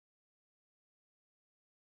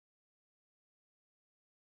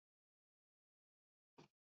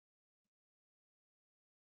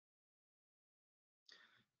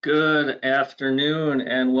Good afternoon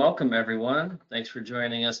and welcome everyone. Thanks for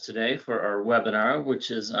joining us today for our webinar, which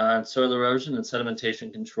is on soil erosion and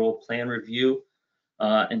sedimentation control plan review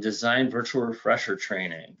and design virtual refresher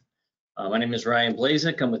training. My name is Ryan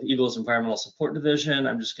Blazik. I'm with EGLE's Environmental Support Division.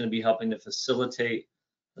 I'm just going to be helping to facilitate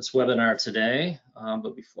this webinar today.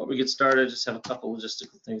 But before we get started, I just have a couple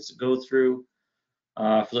logistical things to go through.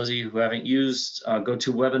 For those of you who haven't used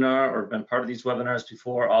GoToWebinar or been part of these webinars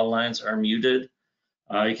before, all lines are muted.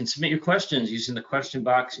 You can submit your questions using the question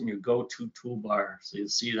box in your GoTo toolbar. So you'll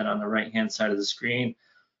see that on the right-hand side of the screen.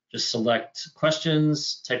 Just select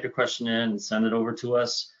questions, type your question in, and send it over to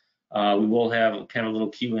us. We will have kind of a little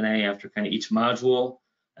Q&A after kind of each module.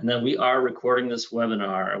 And then we are recording this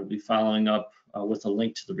webinar. We'll be following up with a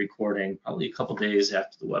link to the recording probably a couple days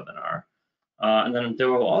after the webinar. And then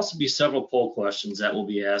there will also be several poll questions that we'll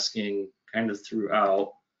be asking kind of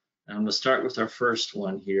throughout. And I'm going to start with our first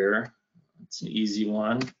one here. It's an easy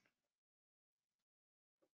one.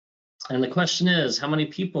 And the question is, how many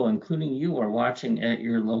people, including you, are watching at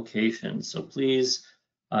your location? So please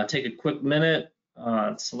take a quick minute,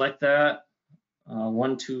 select that,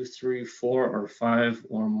 1, 2, 3, 4, or 5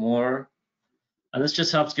 or more. And this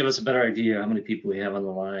just helps give us a better idea how many people we have on the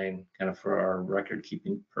line, kind of for our record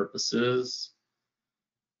keeping purposes.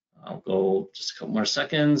 I'll go just a couple more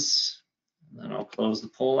seconds, and then I'll close the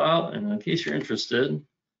poll out. And in case you're interested,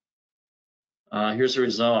 here's the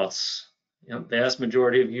results. The vast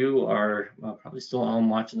majority of you are probably still home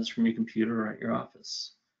watching this from your computer or at your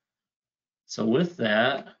office. So with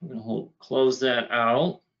that, I'm going to close that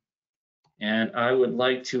out. And I would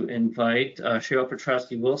like to invite Cheryl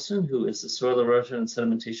Petrosky-Wilson, who is the Soil Erosion and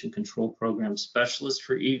Sedimentation Control Program Specialist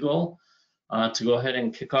for EGLE, to go ahead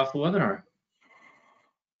and kick off the webinar.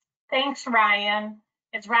 Thanks, Ryan.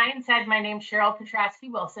 As Ryan said, my name's Cheryl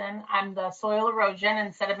Petrosky-Wilson. I'm the Soil Erosion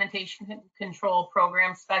and Sedimentation Control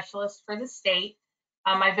Program Specialist for the state.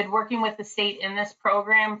 I've been working with the state in this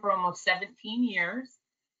program for almost 17 years.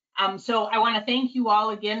 So I want to thank you all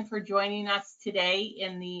again for joining us today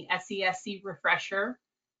in the SESC refresher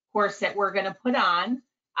course that we're going to put on.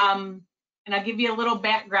 And I'll give you a little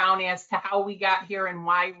background as to how we got here and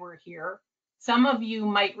why we're here. Some of you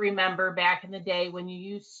might remember back in the day when you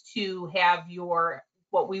used to have your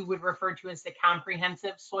what we would refer to as the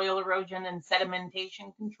comprehensive soil erosion and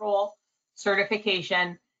sedimentation control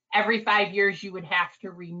certification. Every 5 years you would have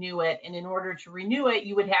to renew it, and in order to renew it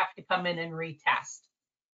you would have to come in and retest.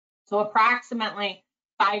 So approximately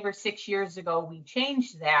 5 or 6 years ago we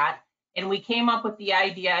changed that, and we came up with the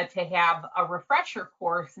idea to have a refresher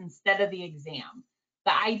course instead of the exam.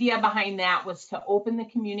 The idea behind that was to open the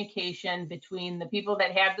communication between the people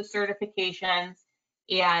that had the certifications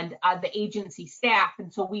and the agency staff,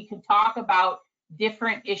 and so we could talk about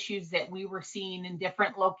different issues that we were seeing in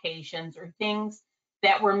different locations or things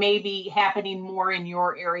that were maybe happening more in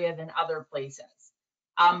your area than other places.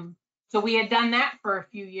 So we had done that for a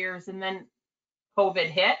few years, and then COVID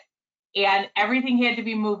hit and everything had to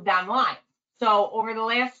be moved online. So over the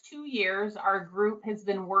last 2 years, our group has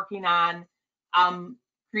been working on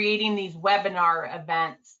creating these webinar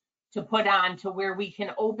events to put on to where we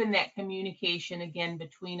can open that communication again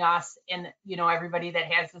between us and everybody that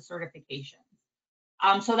has the certification.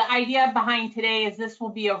 So the idea behind today is this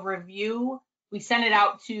will be a review. We sent it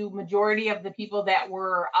out to majority of the people that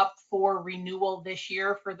were up for renewal this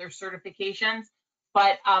year for their certifications.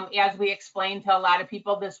 But as we explained to a lot of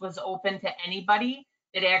people, this was open to anybody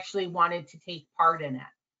that actually wanted to take part in it.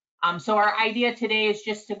 So our idea today is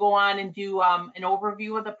just to go on and do an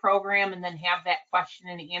overview of the program and then have that question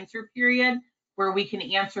and answer period where we can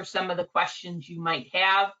answer some of the questions you might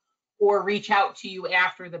have or reach out to you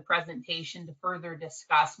after the presentation to further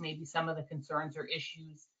discuss maybe some of the concerns or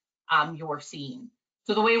issues you're seeing.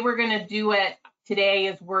 So the way we're going to do it today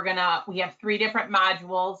is we have 3 different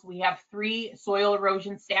modules. We have 3 soil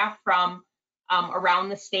erosion staff from around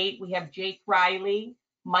the state. We have Jake Riley,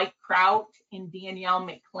 Mike Kraut, and Danielle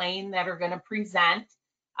McLean that are going to present.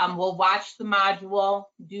 We'll watch the module,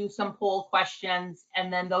 do some poll questions,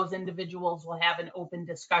 and then those individuals will have an open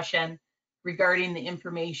discussion regarding the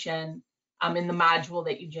information in the module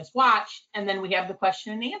that you just watched. And then we have the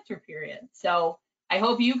question and answer period. So I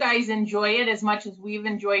hope you guys enjoy it as much as we've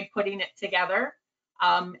enjoyed putting it together.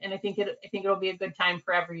 And I think it'll be a good time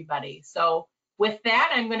for everybody. So with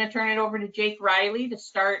that, I'm going to turn it over to Jake Riley to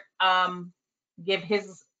start give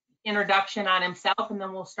his introduction on himself, and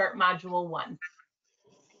then we'll start module 1.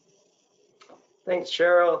 Thanks,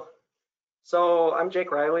 Cheryl. So I'm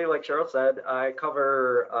Jake Riley, like Cheryl said. I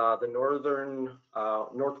cover the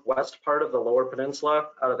northwest part of the Lower Peninsula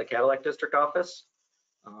out of the Cadillac District office.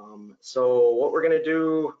 So what we're going to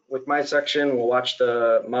do with my section, we'll watch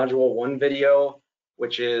the Module 1 video,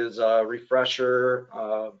 which is a refresher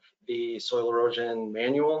of the soil erosion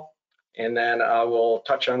manual. And then I will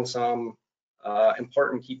touch on some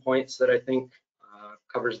important key points that I think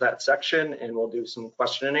covers that section, and we'll do some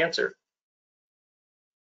question and answer.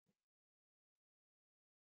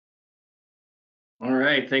 All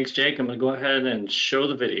right, thanks, Jake. I'm going to go ahead and show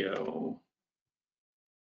the video.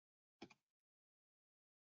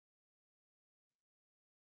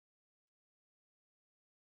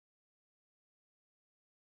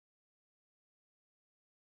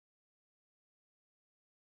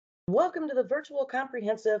 Welcome to the virtual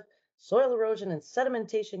comprehensive soil erosion and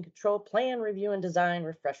sedimentation control plan review and design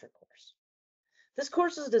refresher course. This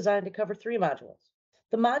course is designed to cover 3 modules.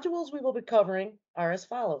 The modules we will be covering are as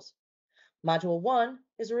follows. Module 1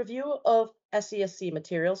 is a review of SESC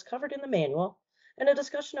materials covered in the manual and a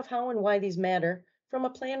discussion of how and why these matter from a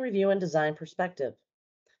plan review and design perspective.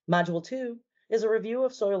 Module 2 is a review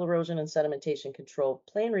of soil erosion and sedimentation control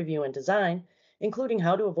plan review and design, including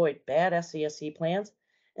how to avoid bad SESC plans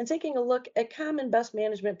and taking a look at common best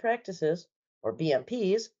management practices, or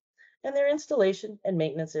BMPs, and their installation and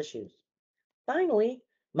maintenance issues. Finally,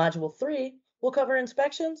 Module 3 will cover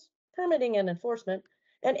inspections, permitting and enforcement,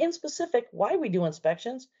 and in specific, why we do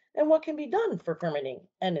inspections and what can be done for permitting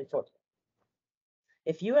and enforcement.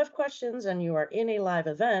 If you have questions and you are in a live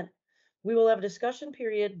event, we will have a discussion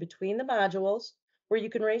period between the modules where you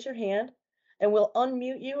can raise your hand and we'll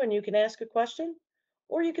unmute you and you can ask a question,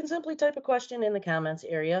 or you can simply type a question in the comments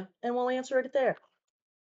area and we'll answer it there.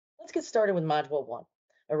 Let's get started with Module 1,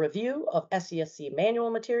 a review of SESC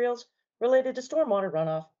manual materials related to stormwater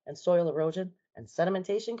runoff and soil erosion and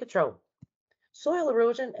sedimentation control. Soil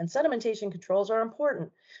erosion and sedimentation controls are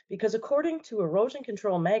important because according to Erosion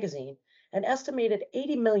Control magazine, an estimated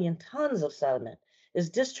 80 million tons of sediment is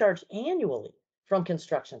discharged annually from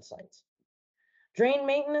construction sites. Drain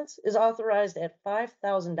maintenance is authorized at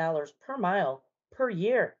 $5,000 per mile per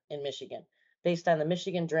year in Michigan, based on the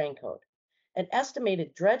Michigan Drain Code. An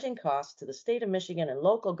estimated dredging cost to the state of Michigan and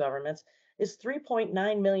local governments is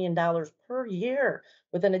 $3.9 million per year,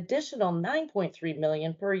 with an additional $9.3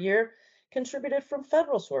 million per year contributed from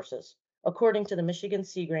federal sources, according to the Michigan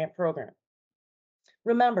Sea Grant Program.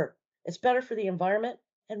 Remember, it's better for the environment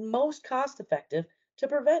and most cost-effective to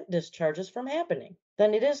prevent discharges from happening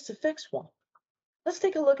than it is to fix one. Let's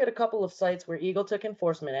take a look at a couple of sites where EGLE took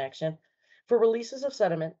enforcement action for releases of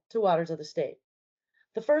sediment to waters of the state.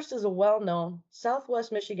 The first is a well-known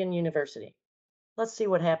Southwest Michigan University. Let's see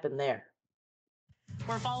what happened there.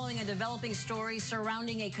 We're following a developing story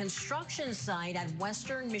surrounding a construction site at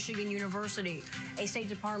Western Michigan University. A State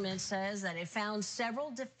Department says that it found several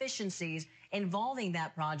deficiencies involving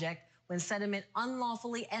that project when sediment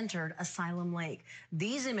unlawfully entered Asylum Lake.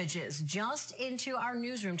 These images just into our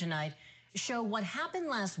newsroom tonight show what happened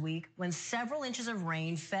last week when several inches of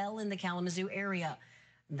rain fell in the Kalamazoo area.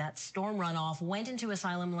 That storm runoff went into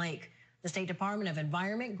Asylum Lake. The State Department of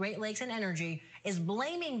Environment, Great Lakes and Energy is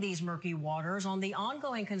blaming these murky waters on the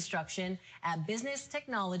ongoing construction at Business,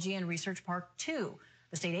 Technology and Research Park 2.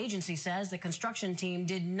 The state agency says the construction team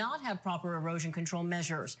did not have proper erosion control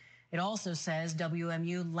measures. It also says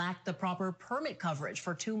WMU lacked the proper permit coverage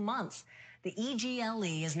for 2 months. The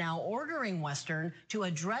EGLE is now ordering Western to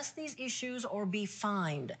address these issues or be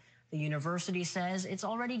fined. The university says it's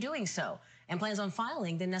already doing so and plans on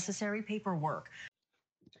filing the necessary paperwork.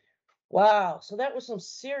 Wow, so that was some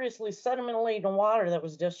seriously sediment-laden water that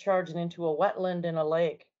was discharging into a wetland in a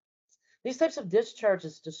lake. These types of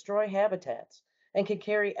discharges destroy habitats and can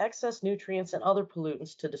carry excess nutrients and other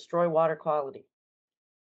pollutants to destroy water quality.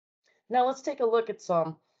 Now let's take a look at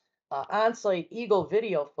some on-site EGLE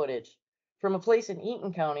video footage from a place in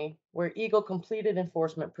Eaton County where EGLE completed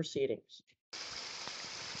enforcement proceedings.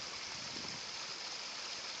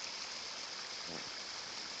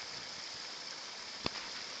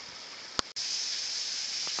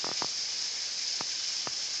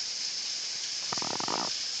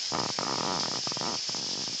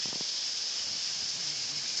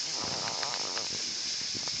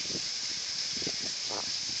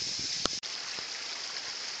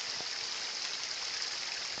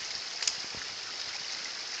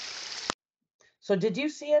 So did you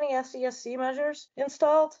see any SESC measures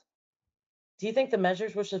installed? Do you think the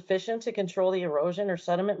measures were sufficient to control the erosion or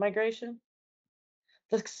sediment migration?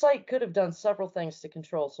 The site could have done several things to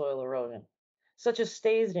control soil erosion, such as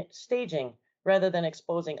staging rather than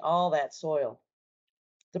exposing all that soil.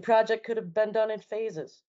 The project could have been done in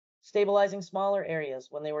phases, stabilizing smaller areas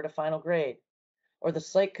when they were to final grade, or the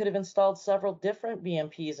site could have installed several different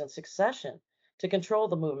BMPs in succession to control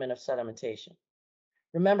the movement of sedimentation.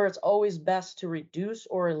 Remember, it's always best to reduce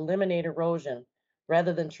or eliminate erosion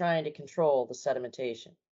rather than trying to control the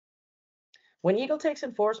sedimentation. When EGLE takes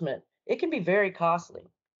enforcement, it can be very costly.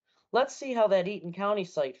 Let's see how that Eaton County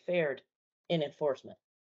site fared in enforcement.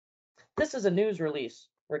 This is a news release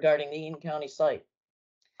regarding the Eaton County site.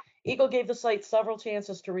 EGLE gave the site several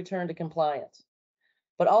chances to return to compliance,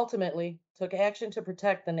 but ultimately took action to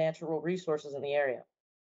protect the natural resources in the area.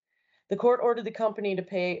 The court ordered the company to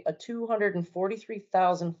pay a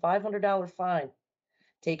 $243,500 fine,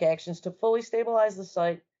 take actions to fully stabilize the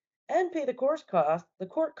site, and pay the court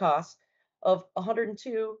costs of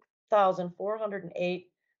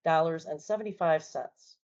 $102,408.75.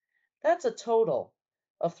 That's a total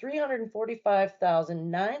of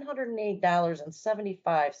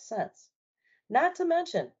 $345,908.75, not to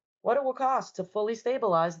mention what it will cost to fully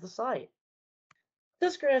stabilize the site.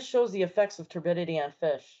 This graph shows the effects of turbidity on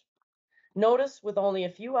fish. Notice with only a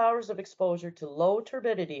few hours of exposure to low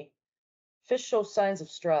turbidity, fish show signs of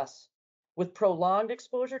stress. With prolonged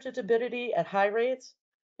exposure to turbidity at high rates,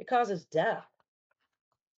 it causes death.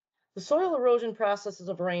 The soil erosion processes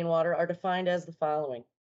of rainwater are defined as the following.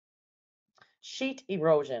 Sheet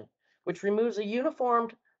erosion, which removes a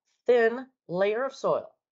uniformed, thin layer of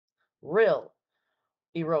soil. Rill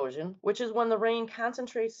erosion, which is when the rain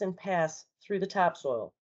concentrates and passes through the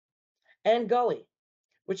topsoil. And gully,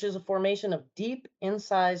 which is a formation of deep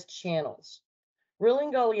incised channels. Rill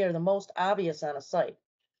and gully are the most obvious on a site.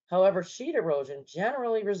 However, sheet erosion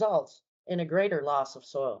generally results in a greater loss of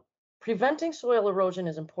soil. Preventing soil erosion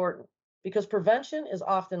is important because prevention is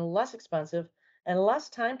often less expensive and less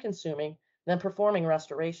time-consuming than performing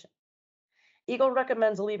restoration. EGLE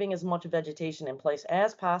recommends leaving as much vegetation in place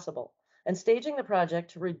as possible and staging the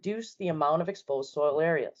project to reduce the amount of exposed soil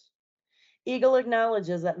areas. EGLE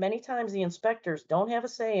acknowledges that many times the inspectors don't have a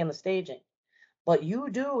say in the staging, but you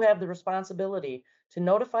do have the responsibility to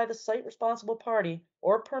notify the site responsible party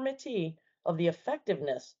or permittee of the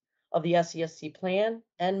effectiveness of the SESC plan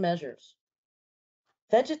and measures.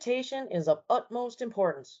 Vegetation is of utmost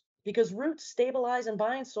importance because roots stabilize and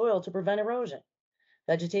bind soil to prevent erosion.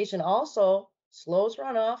 Vegetation also slows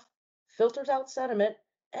runoff, filters out sediment,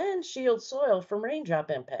 and shields soil from raindrop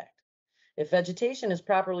impact. If vegetation is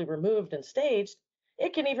properly removed and staged,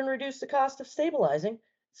 it can even reduce the cost of stabilizing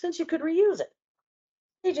since you could reuse it.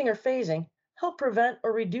 Staging or phasing help prevent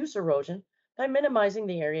or reduce erosion by minimizing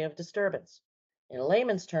the area of disturbance. In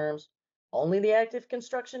layman's terms, only the active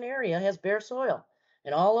construction area has bare soil,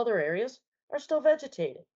 and all other areas are still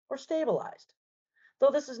vegetated or stabilized.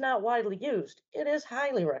 Though this is not widely used, it is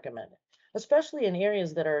highly recommended, especially in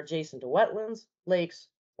areas that are adjacent to wetlands, lakes,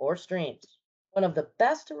 or streams. One of the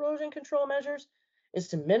best erosion control measures is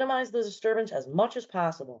to minimize the disturbance as much as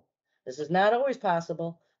possible. This is not always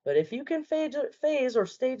possible, but if you can phase or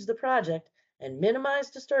stage the project and minimize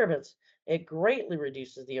disturbance, it greatly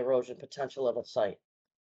reduces the erosion potential of a site.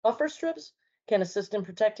 Buffer strips can assist in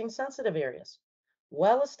protecting sensitive areas.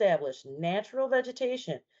 Well-established natural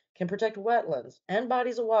vegetation can protect wetlands and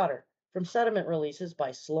bodies of water from sediment releases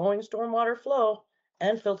by slowing stormwater flow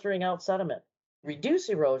and filtering out sediment. Reduce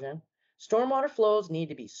erosion, stormwater flows need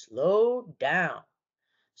to be slowed down.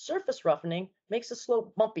 Surface roughening makes a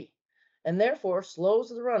slope bumpy and therefore slows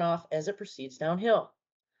the runoff as it proceeds downhill.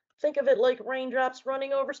 Think of it like raindrops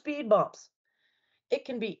running over speed bumps. It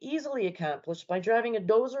can be easily accomplished by driving a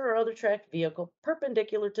dozer or other tracked vehicle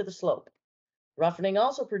perpendicular to the slope. Roughening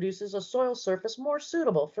also produces a soil surface more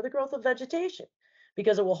suitable for the growth of vegetation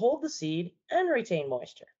because it will hold the seed and retain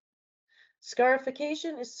moisture.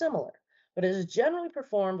 Scarification is similar, but it is generally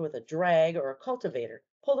performed with a drag or a cultivator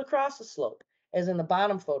pulled across the slope, as in the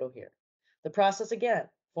bottom photo here. The process again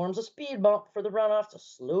forms a speed bump for the runoff to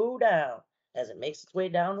slow down as it makes its way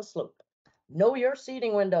down the slope. Know your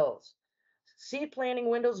seeding windows. Seed planting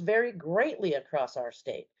windows vary greatly across our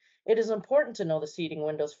state. It is important to know the seeding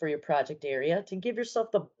windows for your project area to give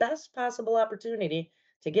yourself the best possible opportunity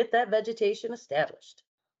to get that vegetation established.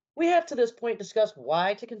 We have to this point discussed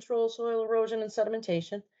why to control soil erosion and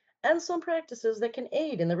sedimentation and some practices that can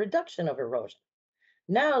aid in the reduction of erosion.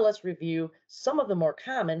 Now let's review some of the more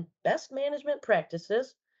common best management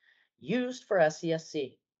practices used for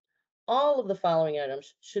SESC. All of the following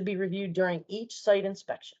items should be reviewed during each site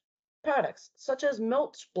inspection. Products such as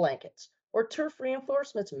mulch blankets or turf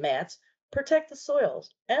reinforcement mats protect the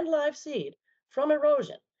soils and live seed from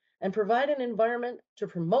erosion and provide an environment to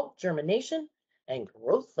promote germination and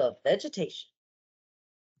growth of vegetation.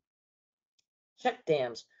 Check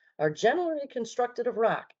dams are generally constructed of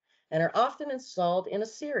rock and are often installed in a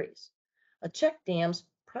series. A check dam's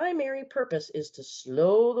primary purpose is to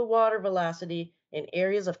slow the water velocity in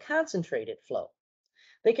areas of concentrated flow.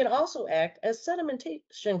 They can also act as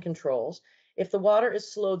sedimentation controls if the water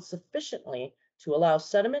is slowed sufficiently to allow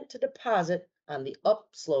sediment to deposit on the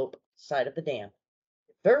upslope side of the dam.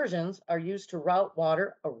 Diversions are used to route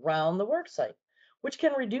water around the work site, which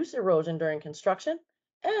can reduce erosion during construction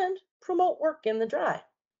and promote work in the dry.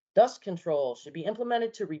 Dust control should be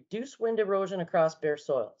implemented to reduce wind erosion across bare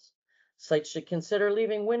soils. Sites should consider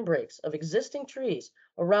leaving windbreaks of existing trees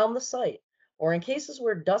around the site, or in cases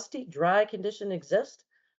where dusty, dry conditions exist,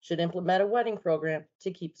 should implement a wetting program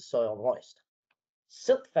to keep the soil moist.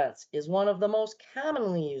 Silt fence is one of the most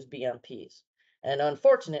commonly used BMPs, and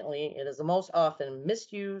unfortunately, it is the most often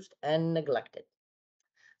misused and neglected.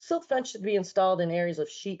 Silt fence should be installed in areas of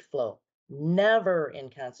sheet flow, never in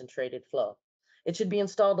concentrated flow. It should be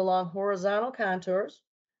installed along horizontal contours,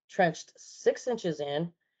 trenched 6 inches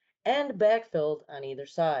in, and backfilled on either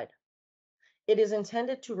side. It is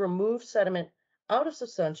intended to remove sediment out of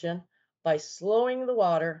suspension by slowing the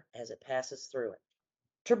water as it passes through it.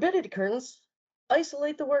 Turbidity curtains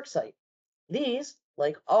isolate the worksite. These,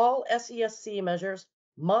 like all SESC measures,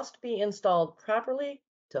 must be installed properly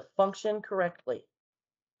to function correctly.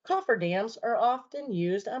 Cofferdams are often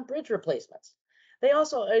used on bridge replacements. They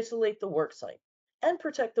also isolate the worksite and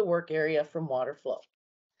protect the work area from water flow.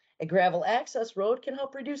 A gravel access road can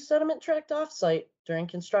help reduce sediment tracked off-site during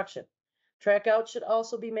construction. Track out should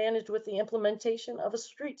also be managed with the implementation of a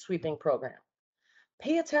street sweeping program.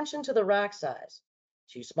 Pay attention to the rock size.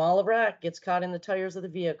 Too small of rock gets caught in the tires of the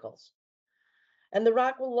vehicles. And the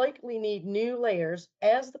rock will likely need new layers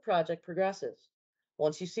as the project progresses.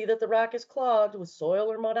 Once you see that the rock is clogged with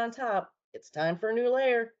soil or mud on top, it's time for a new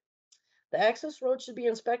layer. The access road should be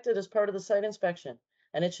inspected as part of the site inspection,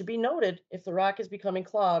 and it should be noted if the rock is becoming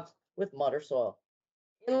clogged with mud or soil.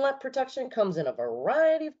 Inlet protection comes in a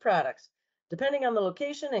variety of products, depending on the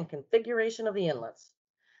location and configuration of the inlets.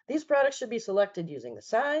 These products should be selected using the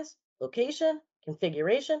size, location,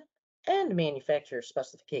 configuration, and manufacturer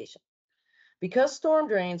specification. Because storm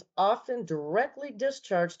drains often directly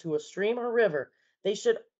discharge to a stream or river, they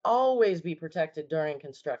should always be protected during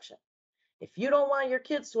construction. If you don't want your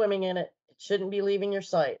kids swimming in it, it shouldn't be leaving your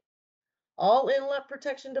site. All inlet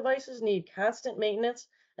protection devices need constant maintenance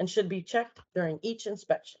and should be checked during each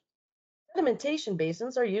inspection. Sedimentation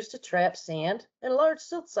basins are used to trap sand and large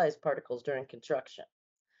silt-sized particles during construction.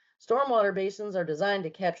 Stormwater basins are designed to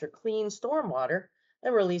capture clean stormwater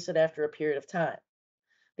and release it after a period of time.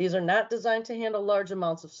 These are not designed to handle large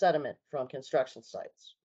amounts of sediment from construction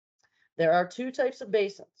sites. There are 2 types of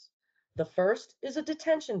basins. The first is a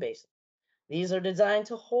detention basin. These are designed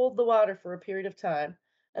to hold the water for a period of time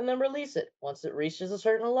and then release it once it reaches a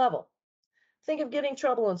certain level. Think of getting in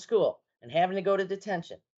trouble in school and having to go to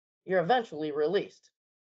detention. You're eventually released.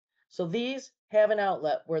 So these have an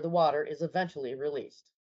outlet where the water is eventually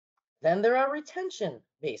released. Then there are retention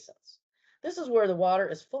basins. This is where the water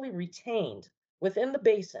is fully retained within the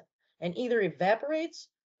basin and either evaporates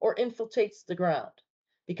or infiltrates the ground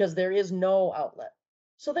because there is no outlet.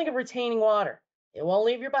 So think of retaining water. It won't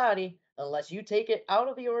leave your body unless you take it out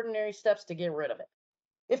of the ordinary steps to get rid of it.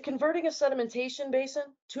 If converting a sedimentation basin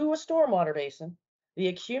to a stormwater basin, the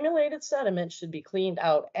accumulated sediment should be cleaned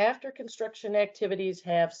out after construction activities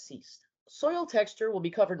have ceased. Soil texture will be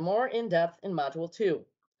covered more in depth in Module 2.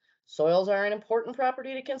 Soils are an important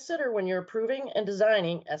property to consider when you're approving and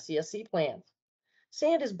designing SESC plans.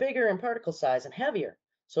 Sand is bigger in particle size and heavier,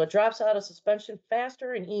 so it drops out of suspension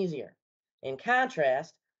faster and easier. In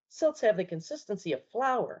contrast, silts have the consistency of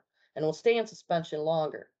flour and will stay in suspension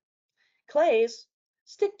longer. Clays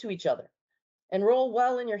stick to each other and roll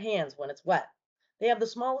well in your hands when it's wet. They have the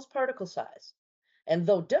smallest particle size. And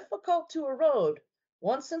though difficult to erode,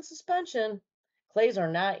 once in suspension, clays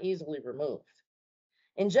are not easily removed.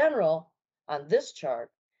 In general, on this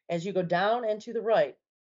chart, as you go down and to the right,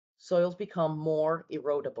 soils become more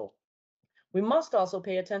erodible. We must also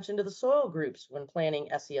pay attention to the soil groups when planning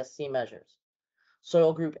SESC measures.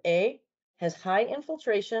 Soil group A has high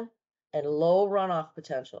infiltration and low runoff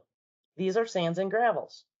potential. These are sands and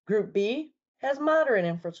gravels. Group B has moderate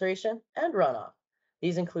infiltration and runoff.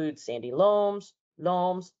 These include sandy loams,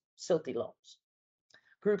 silty loams.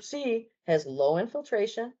 Group C has low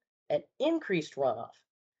infiltration and increased runoff.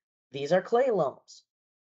 These are clay loams.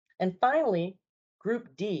 And finally, Group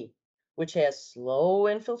D, which has slow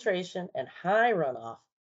infiltration and high runoff,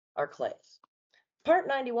 are clays. Part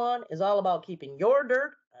 91 is all about keeping your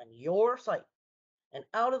dirt on your site and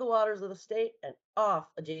out of the waters of the state and off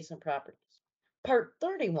adjacent properties. Part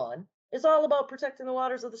 31 is all about protecting the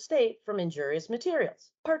waters of the state from injurious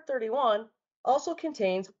materials. Part 31 also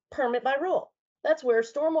contains permit by rule. That's where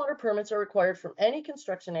stormwater permits are required from any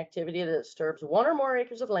construction activity that disturbs 1 or more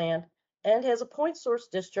acres of land and has a point source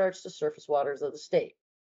discharge to surface waters of the state.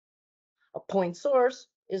 A point source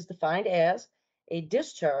is defined as a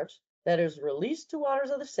discharge that is released to waters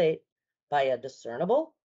of the state by a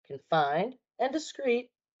discernible, confined, and discrete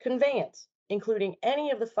conveyance, including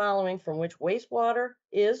any of the following from which wastewater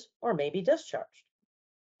is or may be discharged: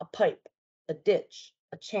 a pipe, a ditch,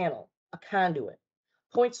 a channel, a conduit.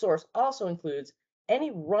 Point source also includes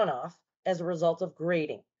any runoff as a result of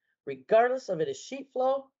grading, regardless of it is sheet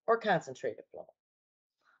flow or concentrated flow.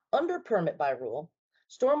 Under permit by rule,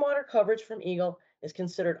 stormwater coverage from EGLE is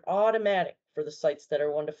considered automatic for the sites that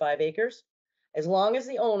are 1 to 5 acres, as long as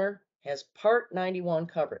the owner has Part 91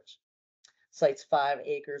 coverage. Sites 5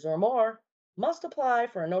 acres or more must apply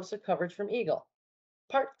for a notice of coverage from EGLE.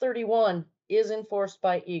 Part 31 is enforced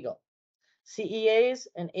by EGLE. CEAs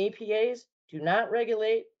and APAs do not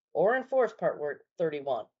regulate or enforce Part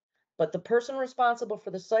 31, but the person responsible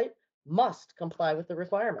for the site must comply with the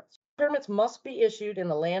requirements. Permits must be issued in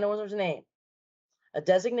the landowner's name. A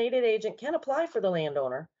designated agent can apply for the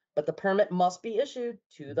landowner, but the permit must be issued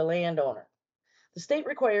to the landowner. The state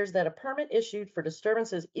requires that a permit issued for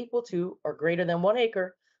disturbances equal to or greater than 1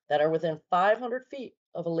 acre that are within 500 feet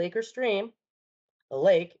of a lake or stream. A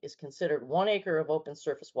lake is considered 1 acre of open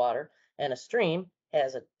surface water, and a stream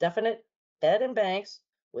has a definite bed and banks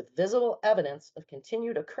with visible evidence of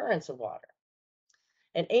continued occurrence of water.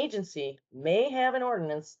 An agency may have an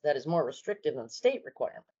ordinance that is more restrictive than state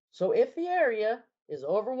requirement. So if the area is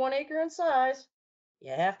over 1 acre in size,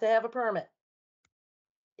 you have to have a permit.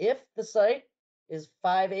 If the site is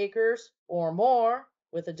 5 acres or more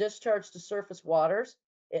with a discharge to surface waters,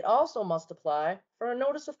 it also must apply for a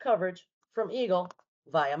notice of coverage from EGLE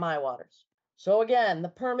via My Waters. So again, the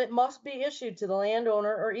permit must be issued to the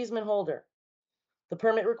landowner or easement holder. The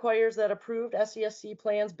permit requires that approved SESC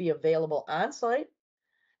plans be available on site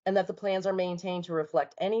and that the plans are maintained to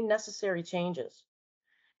reflect any necessary changes.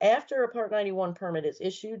 After a Part 91 permit is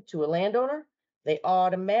issued to a landowner, they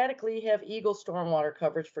automatically have EGLE stormwater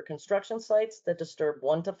coverage for construction sites that disturb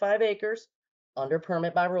 1 to 5 acres under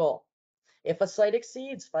permit by rule. If a site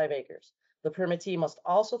exceeds 5 acres, the permittee must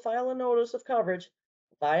also file a notice of coverage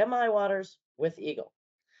via My Waters with EGLE.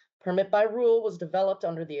 Permit by rule was developed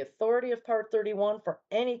under the authority of Part 31 for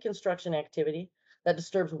any construction activity that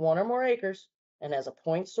disturbs 1 or more acres and has a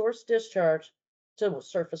point source discharge to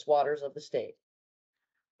surface waters of the state.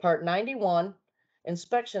 Part 91,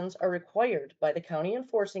 inspections are required by the County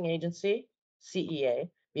Enforcing Agency, CEA,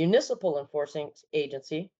 Municipal Enforcing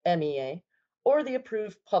Agency, MEA, or the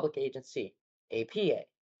approved public agency, APA,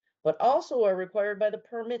 but also are required by the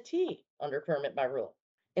permittee under permit by rule.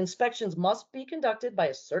 Inspections must be conducted by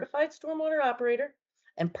a certified stormwater operator,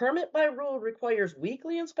 and permit by rule requires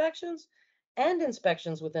weekly inspections and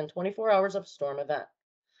inspections within 24 hours of a storm event.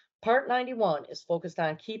 Part 91 is focused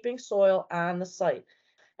on keeping soil on the site,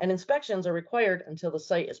 and inspections are required until the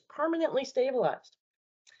site is permanently stabilized.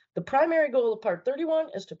 The primary goal of Part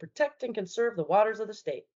 31 is to protect and conserve the waters of the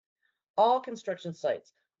state. All construction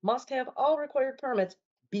sites must have all required permits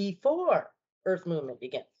before earth movement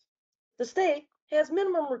begins. The state has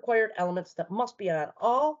minimum required elements that must be on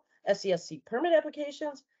all SESC permit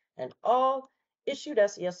applications and all issued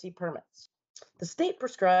SESC permits. The state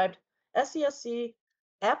prescribed SESC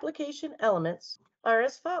application elements are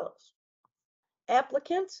as follows: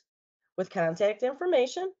 applicant with contact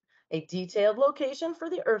information, a detailed location for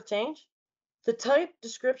the earth change, the type,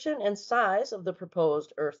 description, and size of the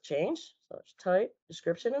proposed earth change. So it's type,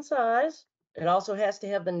 description, and size. It also has to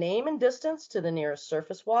have the name and distance to the nearest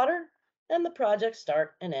surface water and the project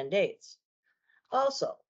start and end dates.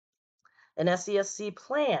 Also, an SESC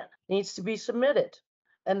plan needs to be submitted,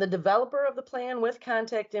 and the developer of the plan with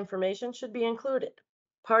contact information should be included.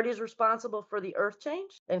 Parties responsible for the earth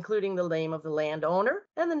change, including the name of the landowner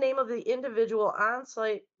and the name of the individual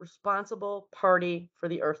on-site responsible party for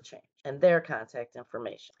the earth change and their contact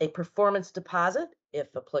information. A performance deposit, if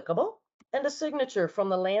applicable, and a signature from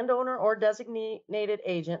the landowner or designated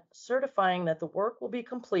agent certifying that the work will be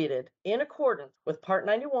completed in accordance with Part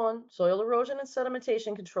 91, Soil Erosion and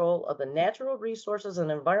Sedimentation Control of the Natural Resources and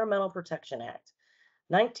Environmental Protection Act,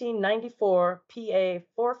 1994, PA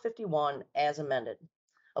 451, as amended,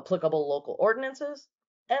 applicable local ordinances,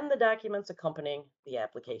 and the documents accompanying the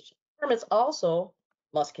application. Permits also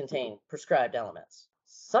must contain prescribed elements,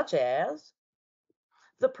 such as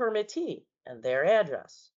the permittee and their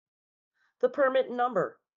address, the permit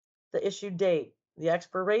number, the issue date, the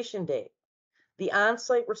expiration date, the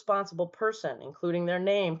on-site responsible person, including their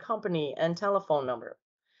name, company, and telephone number,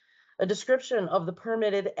 a description of the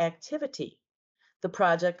permitted activity, the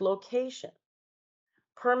project location,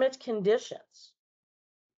 permit conditions,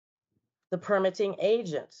 the permitting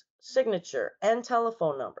agent, signature, and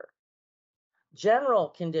telephone number, general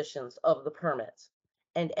conditions of the permit,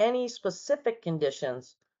 and any specific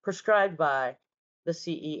conditions prescribed by the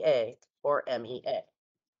CEA or MEA.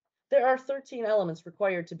 There are 13 elements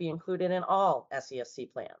required to be included in all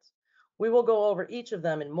SESC plans. We will go over each of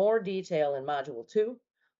them in more detail in Module 2,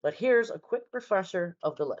 but here's a quick refresher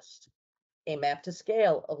of the list. A map to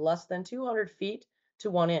scale of less than 200 feet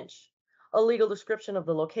to 1 inch, a legal description of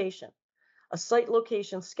the location, a site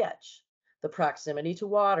location sketch, the proximity to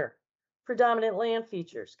water, predominant land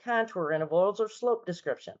features, contour and avoidance or slope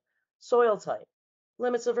description, soil type,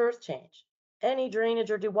 limits of earth change, any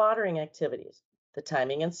drainage or dewatering activities, the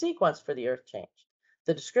timing and sequence for the earth change,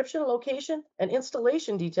 the description, location, and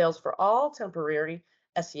installation details for all temporary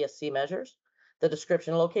SESC measures, the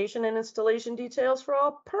description, location, and installation details for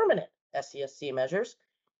all permanent SESC measures,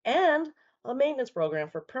 and a maintenance program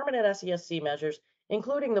for permanent SESC measures,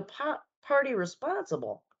 including the party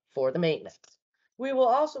responsible for the maintenance. We will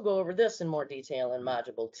also go over this in more detail in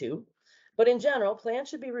Module 2, but in general, plans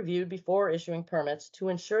should be reviewed before issuing permits to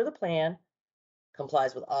ensure the plan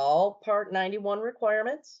complies with all Part 91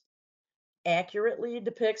 requirements, accurately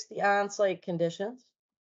depicts the on-site conditions,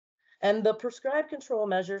 and the prescribed control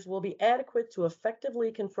measures will be adequate to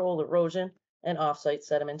effectively control erosion and off-site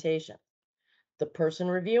sedimentation. The person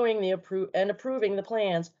reviewing and approving the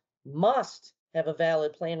plans must have a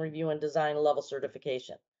valid plan review and design level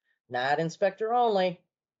certification, not inspector only,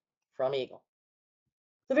 from EGLE.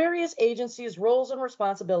 The various agencies' roles and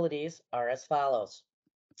responsibilities are as follows.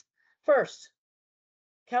 First,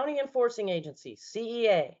 County Enforcing Agency,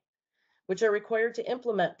 CEA, which are required to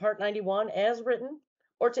implement Part 91 as written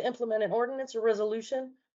or to implement an ordinance or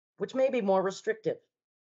resolution which may be more restrictive.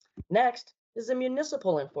 Next is a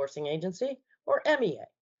Municipal Enforcing Agency, or MEA,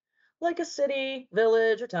 like a city,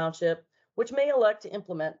 village, or township, which may elect to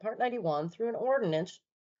implement Part 91 through an ordinance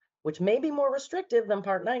which may be more restrictive than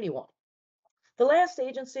Part 91. The last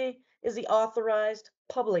agency is the Authorized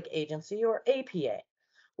Public Agency, or APA,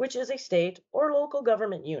 which is a state or local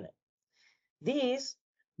government unit. These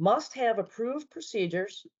must have approved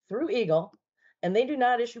procedures through EGLE, and they do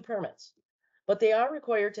not issue permits, but they are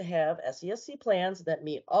required to have SESC plans that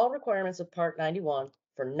meet all requirements of Part 91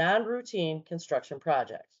 for non-routine construction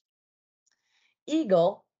projects.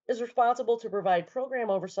 EGLE is responsible to provide program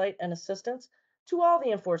oversight and assistance to all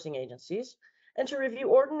the enforcing agencies and to review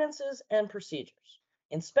ordinances and procedures.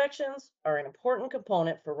 Inspections are an important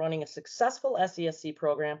component for running a successful SESC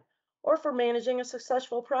program or for managing a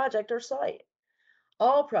successful project or site.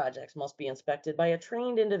 All projects must be inspected by a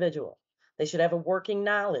trained individual. They should have a working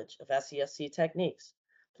knowledge of SESC techniques,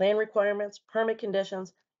 plan requirements, permit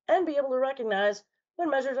conditions, and be able to recognize when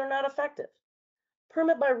measures are not effective.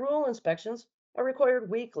 Permit by rule inspections are required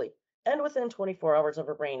weekly and within 24 hours of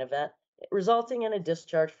a rain event, resulting in a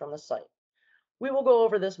discharge from the site. We will go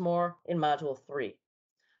over this more in Module 3.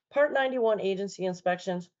 Part 91 agency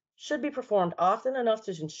inspections should be performed often enough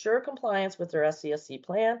to ensure compliance with their SESC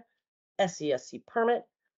plan, SESC permit,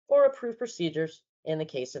 or approved procedures in the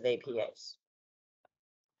case of APAs.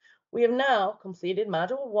 We have now completed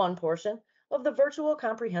Module 1 portion of the virtual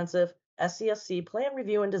comprehensive SESC Plan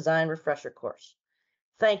Review and Design Refresher course.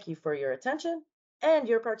 Thank you for your attention and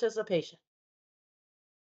your participation.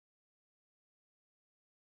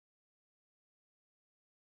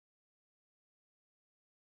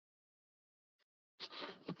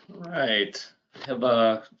 All right, I have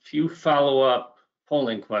a few follow-up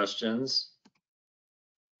polling questions.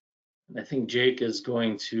 And I think Jake is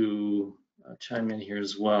going to chime in here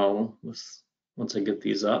as well once I get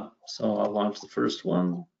these up. So I'll launch the first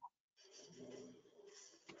one.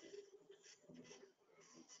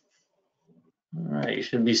 All right, you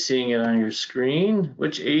should be seeing it on your screen.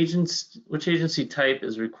 Which agency type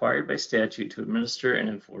is required by statute to administer and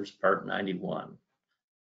enforce Part 91?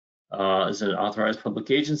 Is it an authorized public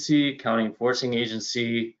agency, county enforcing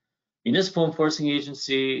agency, municipal enforcing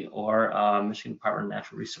agency, or Michigan Department of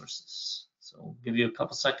Natural Resources? So we'll give you a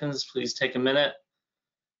couple seconds. Please take a minute.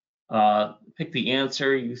 Pick the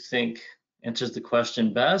answer you think answers the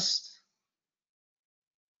question best.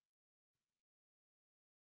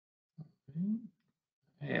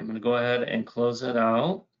 Okay, I'm going to go ahead and close it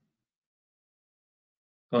out.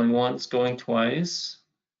 Going once, going twice.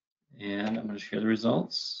 And I'm going to share the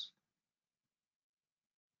results.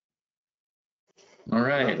 All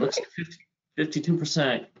right, looks like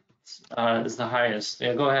 52% is the highest.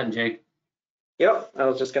 Yeah, go ahead, Jake. Yep, I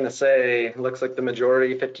was just going to say, looks like the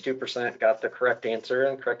majority, 52%, got the correct answer,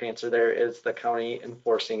 and the correct answer there is the county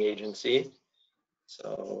enforcing agency.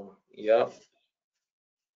 So, yep.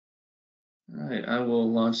 All right, I will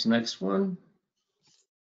launch the next one.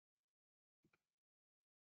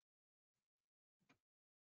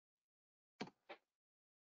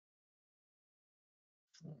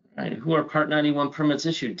 All right, who are Part 91 permits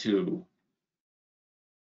issued to?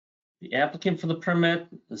 The applicant for the permit,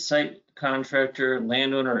 the site contractor,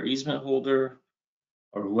 landowner, or easement holder,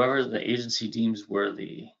 or whoever the agency deems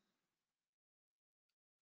worthy.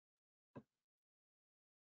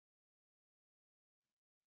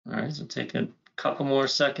 All right, so take a couple more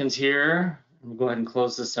seconds here. We'll go ahead and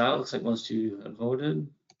close this out. Looks like most of you have voted.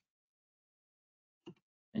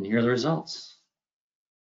 And here are the results.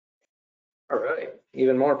 All right,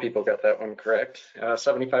 even more people got that one correct.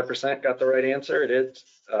 75% got the right answer. It is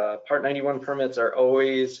Part 91 permits are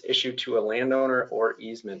always issued to a landowner or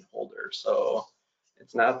easement holder. So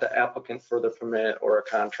it's not the applicant for the permit or a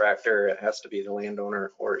contractor. It has to be the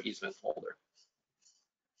landowner or easement holder.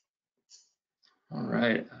 All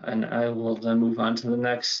right, and I will then move on to the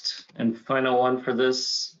next and final one for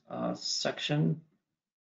this section.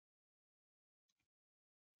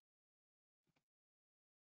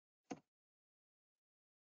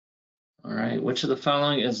 All right, which of the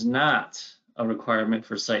following is not a requirement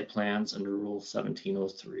for site plans under Rule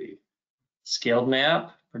 1703? Scaled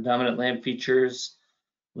map, predominant land features,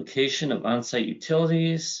 location of on-site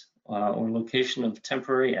utilities, or location of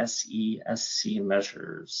temporary SESC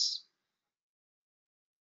measures.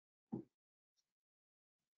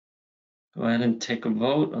 Go ahead and take a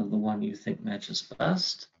vote of the one you think matches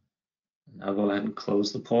best. Now go ahead and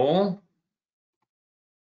close the poll.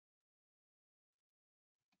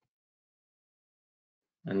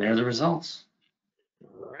 And there are the results.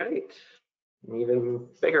 All right, an even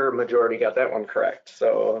bigger majority got that one correct.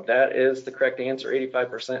 So that is the correct answer.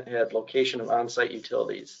 85% had location of on-site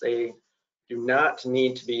utilities. They do not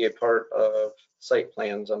need to be a part of site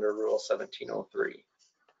plans under Rule 1703.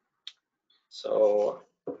 So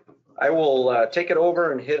I will take it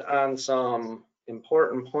over and hit on some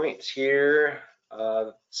important points here.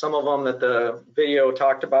 Some of them that the video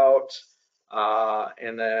talked about,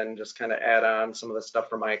 and then just kind of add on some of the stuff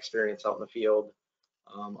from my experience out in the field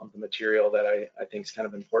of the material that I think is kind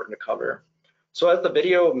of important to cover. So as the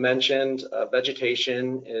video mentioned,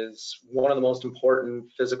 vegetation is one of the most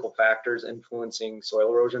important physical factors influencing soil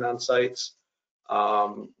erosion on sites.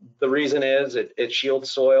 The reason is it shields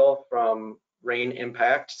soil from rain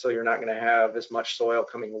impact, so you're not going to have as much soil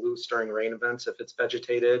coming loose during rain events if it's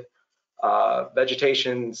vegetated.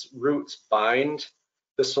 Vegetation's roots bind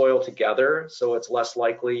the soil together, so it's less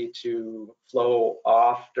likely to flow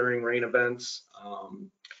off during rain events.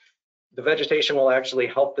 The vegetation will actually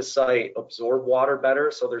help the site absorb water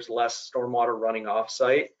better, so there's less stormwater running off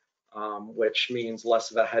site, which means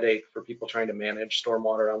less of a headache for people trying to manage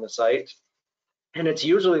stormwater on the site. And it's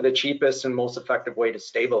usually the cheapest and most effective way to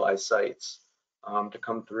stabilize sites, to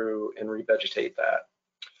come through and revegetate that.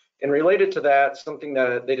 And related to that, something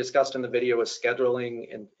that they discussed in the video is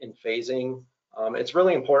scheduling and phasing. It's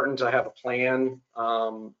really important to have a plan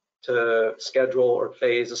to schedule or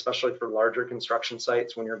phase, especially for larger construction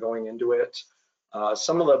sites when you're going into it.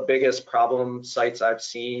 Some of the biggest problem sites I've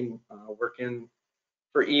seen working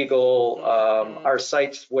for EGLE are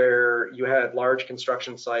sites where you had large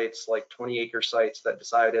construction sites, like 20-acre sites, that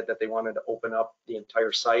decided that they wanted to open up the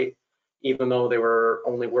entire site, even though they were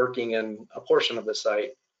only working in a portion of the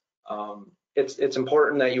site. It's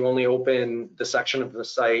important that you only open the section of the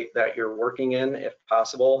site that you're working in, if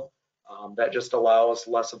possible. That just allows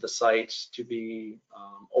less of the site to be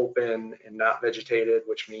open and not vegetated,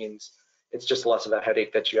 which means it's just less of a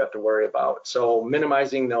headache that you have to worry about. So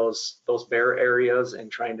minimizing those bare areas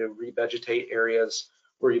and trying to revegetate areas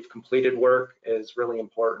where you've completed work is really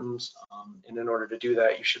important. And in order to do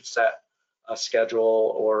that, you should set a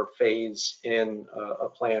schedule or phase in a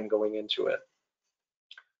plan going into it.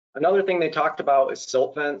 Another thing they talked about is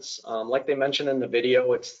silt fence. Like they mentioned in the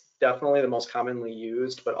video, it's definitely the most commonly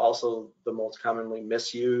used, but also the most commonly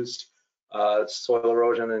misused soil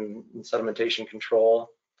erosion and sedimentation control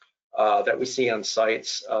that we see on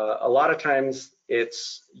sites. A lot of times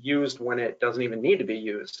it's used when it doesn't even need to be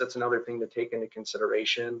used. That's another thing to take into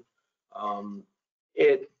consideration.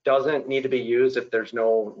 It doesn't need to be used if there's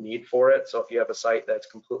no need for it. So if you have a site that's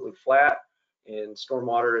completely flat and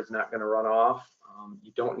stormwater is not going to run off,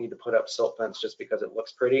 you don't need to put up silt fence just because it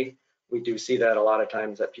looks pretty. We do see that a lot of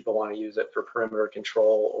times, that people want to use it for perimeter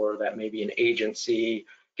control, or that maybe an agency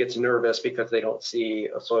gets nervous because they don't see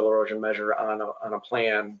a soil erosion measure on a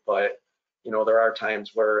plan, but you know, there are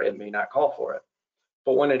times where it may not call for it.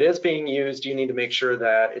 But when it is being used, you need to make sure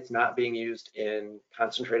that it's not being used in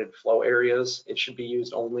concentrated flow areas. It should be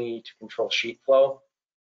used only to control sheet flow.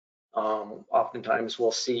 Oftentimes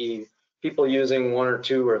we'll see people using 1 or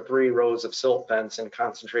 2 or 3 rows of silt fence in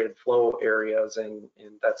concentrated flow areas, and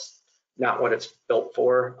that's not what it's built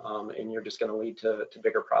for, and you're just going to lead to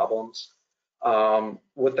bigger problems.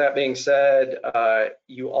 With that being said,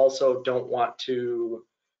 you also don't want to,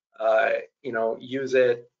 use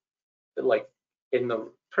it like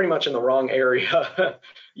pretty much in the wrong area.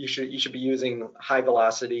 you should be using high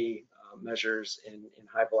velocity measures in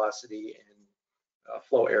high velocity and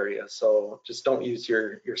flow area. So just don't use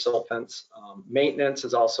your silt fence. Maintenance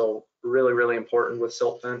is also really important with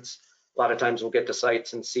silt fence. A lot of times we'll get to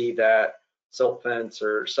sites and see that silt fence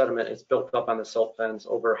or sediment is built up on the silt fence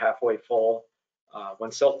over halfway full.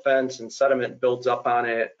 When silt fence and sediment builds up on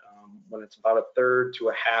it, when it's about a third to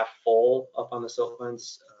a half full up on the silt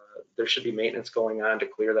fence, there should be maintenance going on to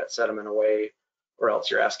clear that sediment away, or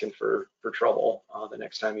else you're asking for trouble the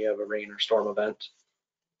next time you have a rain or storm event.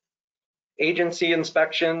 Agency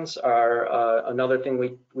inspections are another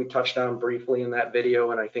thing we touched on briefly in that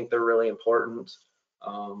video, and I think they're really important.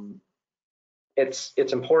 It's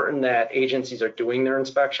important that agencies are doing their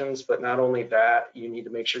inspections, but not only that, you need to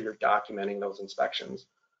make sure you're documenting those inspections.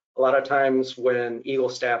 A lot of times when EGLE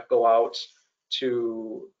staff go out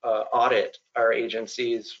to audit our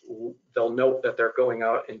agencies, they'll note that they're going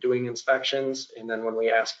out and doing inspections, and then when we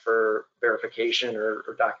ask for verification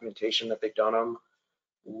or documentation that they've done them,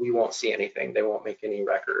 we won't see anything. They won't make any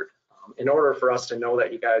record. In order for us to know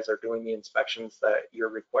that you guys are doing the inspections that you're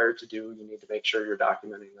required to do, you need to make sure you're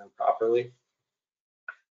documenting them properly.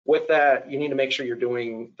 With that, you need to make sure you're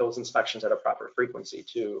doing those inspections at a proper frequency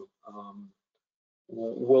too.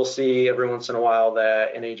 We'll see every once in a while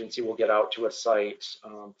that an agency will get out to a site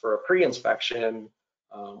for a pre-inspection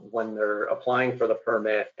when they're applying for the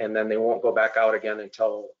permit, and then they won't go back out again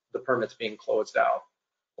until the permit's being closed out.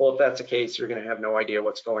 Well, if that's the case, you're going to have no idea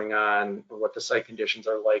what's going on or what the site conditions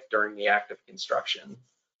are like during the active construction.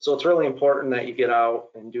 So it's really important that you get out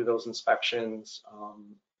and do those inspections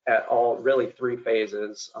at all, really 3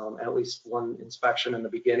 phases. At least one inspection in the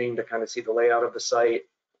beginning to kind of see the layout of the site,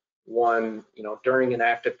 one during an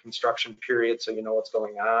active construction period so you know what's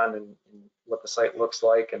going on and what the site looks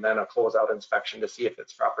like, and then a closeout inspection to see if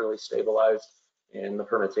it's properly stabilized and the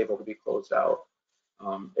permit's able to be closed out.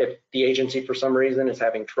 If the agency for some reason is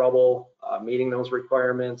having trouble meeting those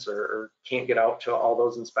requirements or can't get out to all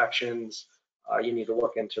those inspections, you need to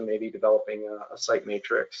look into maybe developing a site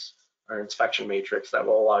matrix or inspection matrix that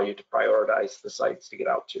will allow you to prioritize the sites to get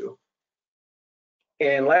out to.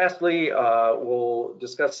 And lastly, we'll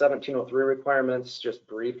discuss 1703 requirements just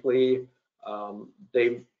briefly.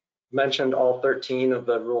 They mentioned all 13 of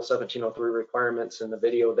the Rule 1703 requirements in the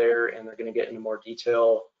video there, and they're going to get into more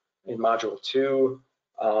detail in Module 2.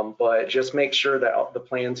 But just make sure that the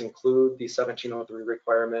plans include the 1703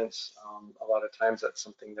 requirements. A lot of times that's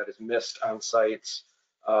something that is missed on sites.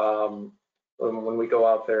 When we go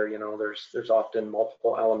out there, there's often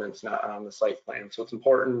multiple elements not on the site plan. So it's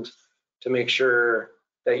important to make sure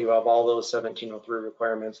that you have all those 1703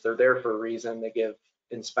 requirements. They're there for a reason. They give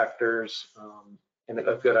inspectors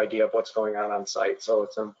a good idea of what's going on site. So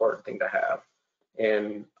it's an important thing to have.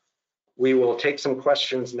 And we will take some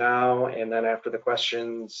questions now, and then after the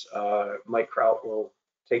questions, Mike Kraut will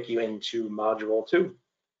take you into Module 2.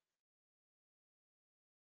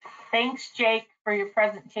 Thanks, Jake, for your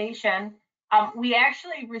presentation. We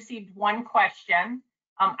actually received one question.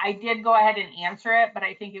 I did go ahead and answer it, but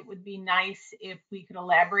I think it would be nice if we could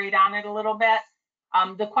elaborate on it a little bit.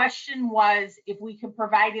 The question was if we could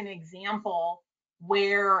provide an example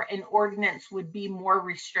where an ordinance would be more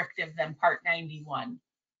restrictive than Part 91.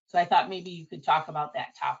 So I thought maybe you could talk about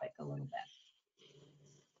that topic a little bit.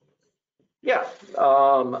 Yeah,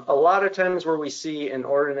 a lot of times where we see an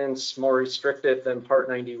ordinance more restrictive than Part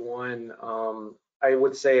 91, I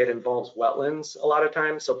would say it involves wetlands a lot of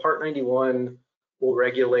times. So Part 91 will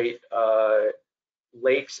regulate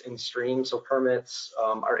lakes and streams. So permits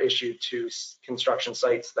are issued to construction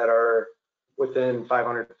sites that are within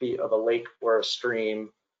 500 feet of a lake or a stream.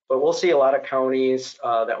 But we'll see a lot of counties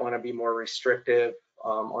that want to be more restrictive,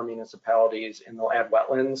 or municipalities, and they'll add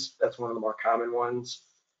wetlands. That's one of the more common ones.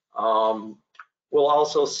 We'll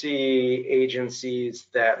also see agencies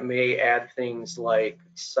that may add things like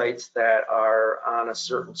sites that are on a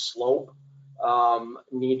certain slope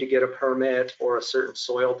need to get a permit, or a certain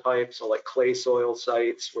soil type. So like clay soil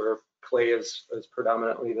sites where clay is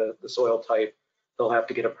predominantly the soil type, they'll have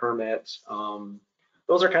to get a permit.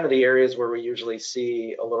 Those are kind of the areas where we usually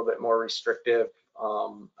see a little bit more restrictive,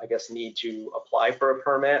 I guess, need to apply for a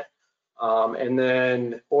permit. And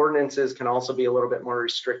then ordinances can also be a little bit more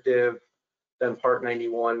restrictive than Part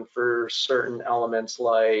 91 for certain elements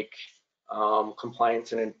like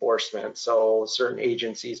compliance and enforcement. So certain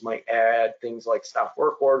agencies might add things like stop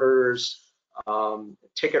work orders,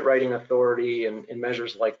 ticket writing authority, and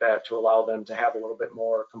measures like that to allow them to have a little bit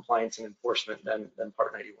more compliance and enforcement than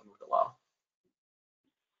Part 91 would allow.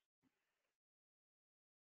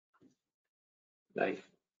 I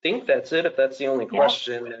think that's it. If that's the only Yep.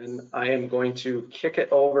 question, and I am going to kick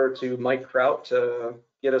it over to Mike Kraut to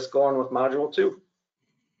get us going with module 2.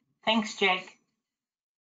 Thanks, Jake.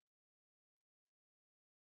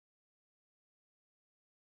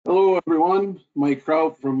 Hello, everyone. Mike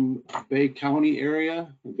Kraut from Bay County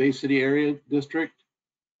area, the Bay City area district.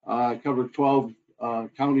 I covered 12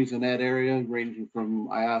 counties in that area, ranging from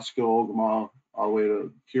Iosco, Ogama, all the way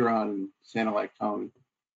to Huron and Sanilac County,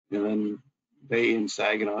 and then Bay and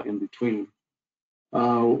Saginaw in between.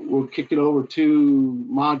 We'll kick it over to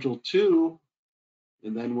module 2,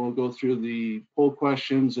 and then we'll go through the poll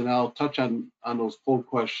questions, and I'll touch on those poll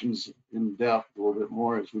questions in depth a little bit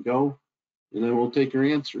more as we go. And then we'll take your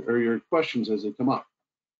answer or your questions as they come up.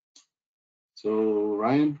 So,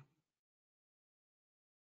 Ryan.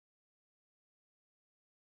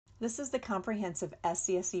 This is the comprehensive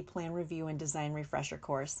SCSC Plan Review and Design Refresher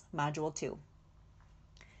course, Module 2.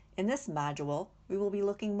 In this module, we will be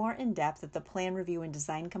looking more in depth at the Plan Review and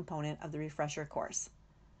Design component of the refresher course.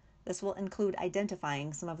 This will include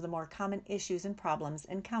identifying some of the more common issues and problems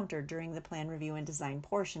encountered during the Plan Review and Design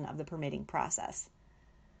portion of the permitting process.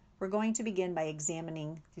 We're going to begin by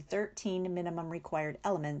examining the 13 minimum required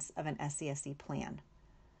elements of an SCSC plan.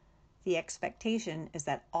 The expectation is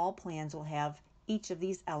that all plans will have each of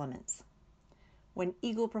these elements. When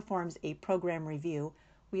EGLE performs a program review,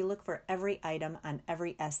 we look for every item on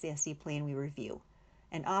every SCSC plan we review,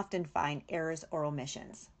 and often find errors or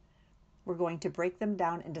omissions. We're going to break them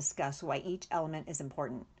down and discuss why each element is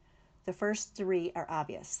important. The first 3 are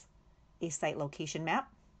obvious: a site location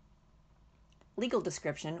map, legal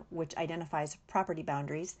description, which identifies property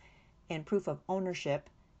boundaries and proof of ownership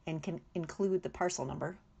and can include the parcel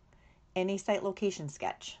number, and a site location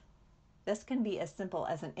sketch. This can be as simple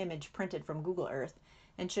as an image printed from Google Earth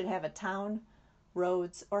and should have a town,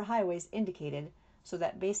 roads, or highways indicated so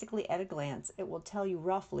that basically at a glance it will tell you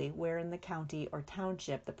roughly where in the county or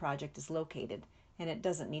township the project is located, and it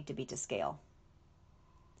doesn't need to be to scale.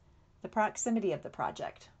 The proximity of the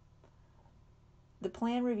project. The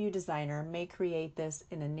plan review designer may create this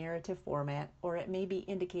in a narrative format, or it may be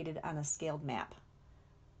indicated on a scaled map.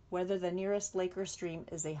 Whether the nearest lake or stream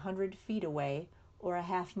is 100 feet away or a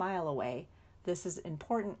half mile away, this is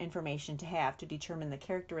important information to have to determine the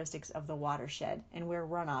characteristics of the watershed and where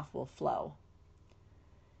runoff will flow.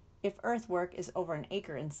 If earthwork is over 1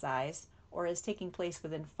 acre in size or is taking place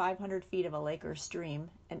within 500 feet of a lake or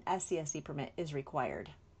stream, an SCSC permit is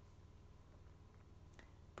required.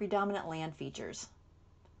 Predominant land features.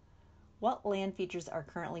 What land features are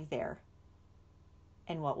currently there,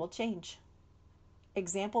 and what will change?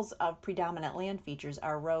 Examples of predominant land features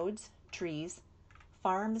are roads, trees,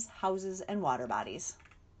 farms, houses, and water bodies.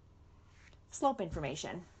 Slope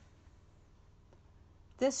information.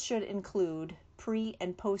 This should include pre-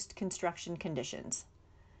 and post-construction conditions.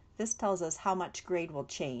 This tells us how much grade will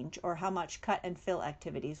change or how much cut and fill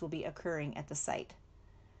activities will be occurring at the site.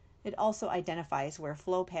 It also identifies where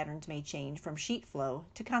flow patterns may change from sheet flow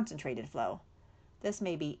to concentrated flow. This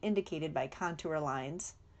may be indicated by contour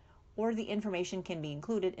lines, or the information can be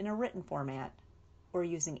included in a written format or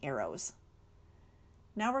using arrows.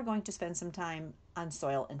 Now we're going to spend some time on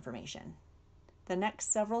soil information. The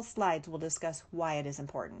next several slides will discuss why it is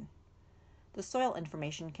important. The soil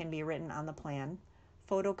information can be written on the plan,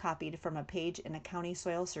 photocopied from a page in a county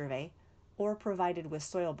soil survey, or provided with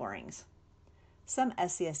soil borings. Some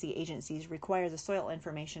SCSC agencies require the soil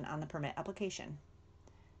information on the permit application.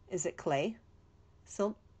 Is it clay,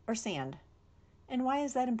 silt, or sand? And why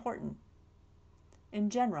is that important? In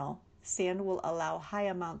general, sand will allow high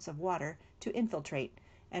amounts of water to infiltrate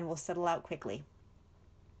and will settle out quickly.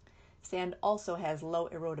 Sand also has low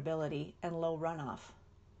erodibility and low runoff.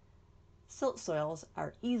 Silt soils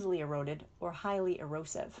are easily eroded or highly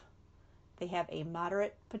erosive. They have a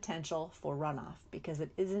moderate potential for runoff because it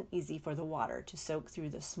isn't easy for the water to soak through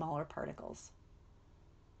the smaller particles.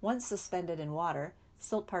 Once suspended in water,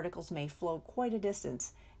 silt particles may flow quite a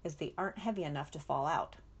distance as they aren't heavy enough to fall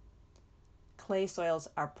out. Clay soils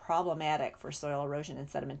are problematic for soil erosion and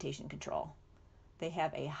sedimentation control. They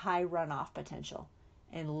have a high runoff potential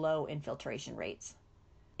and low infiltration rates.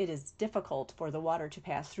 It is difficult for the water to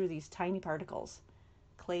pass through these tiny particles.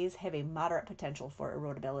 Clays have a moderate potential for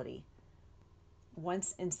erodibility.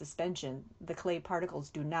 Once in suspension, the clay particles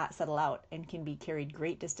do not settle out and can be carried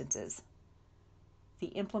great distances. The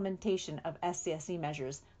implementation of SCSC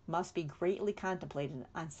measures must be greatly contemplated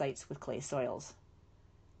on sites with clay soils.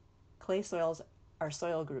 Clay soils are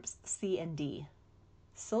soil groups C and D.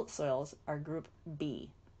 Silt soils are group B,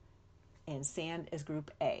 and sand is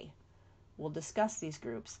group A. We'll discuss these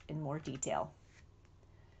groups in more detail.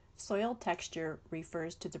 Soil texture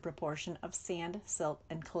refers to the proportion of sand, silt,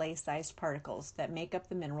 and clay-sized particles that make up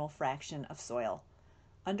the mineral fraction of soil.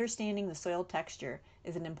 Understanding the soil texture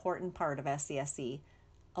is an important part of SCSE,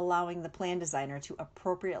 allowing the plan designer to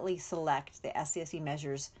appropriately select the SCSE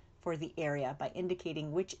measures for the area by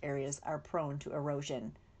indicating which areas are prone to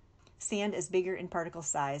erosion. Sand is bigger in particle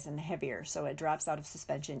size and heavier, so it drops out of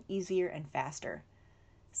suspension easier and faster.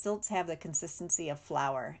 Silts have the consistency of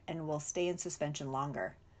flour and will stay in suspension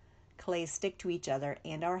longer. Clays stick to each other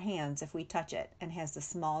and our hands if we touch it and has the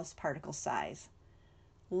smallest particle size.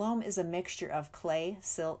 Loam is a mixture of clay,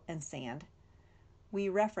 silt, and sand. We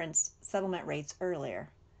referenced settlement rates earlier.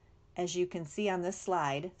 As you can see on this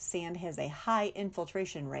slide, sand has a high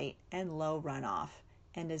infiltration rate and low runoff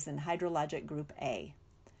and is in hydrologic group A.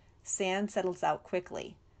 Sand settles out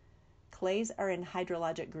quickly. Clays are in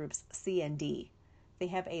hydrologic groups C and D. They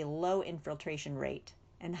have a low infiltration rate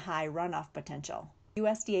and high runoff potential.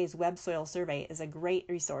 USDA's Web Soil Survey is a great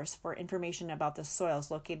resource for information about the soils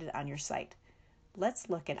located on your site. Let's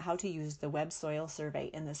look at how to use the Web Soil Survey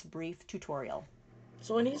in this brief tutorial.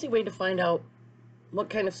 So an easy way to find out what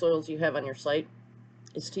kind of soils you have on your site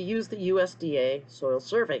is to use the USDA Soil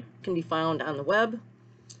Survey. It can be found on the web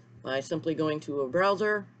by simply going to a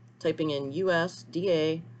browser, typing in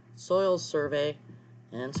USDA Soil Survey,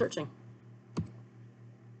 and searching.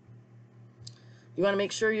 You want to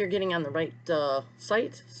make sure you're getting on the right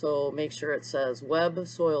site, so make sure it says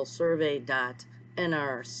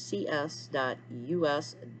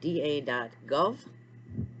websoilsurvey.nrcs.usda.gov,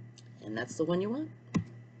 and that's the one you want.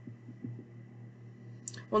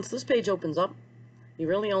 Once this page opens up, you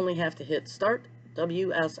really only have to hit Start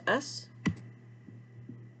WSS.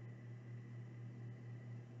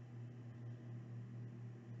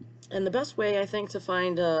 And the best way, I think, to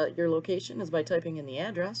find your location is by typing in the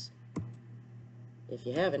address, if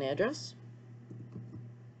you have an address,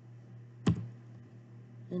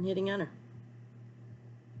 and hitting enter.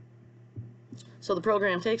 So the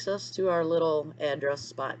program takes us to our little address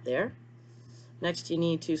spot there. Next, you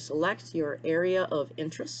need to select your area of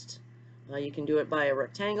interest. You can do it by a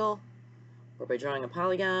rectangle or by drawing a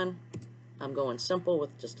polygon. I'm going simple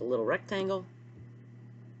with just a little rectangle.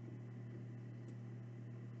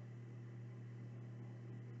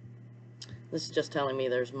 This is just telling me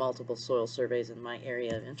there's multiple soil surveys in my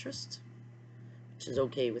area of interest, which is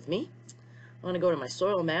okay with me. I want to go to my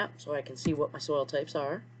soil map so I can see what my soil types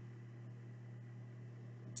are.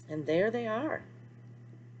 And there they are.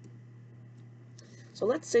 So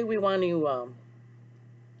let's say we want to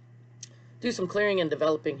do some clearing and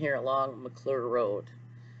developing here along McClure Road.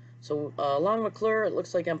 So along McClure, it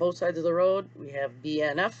looks like on both sides of the road, we have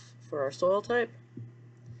BNF for our soil type.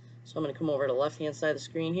 So I'm going to come over to the left-hand side of the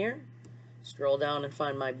screen here. Scroll down and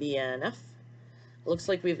find my BNF. It looks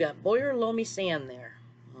like we've got Boyer loamy sand there.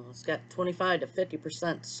 It's got 25 to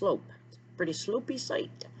 50% slope. It's a pretty slopey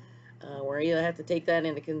site. We either have to take that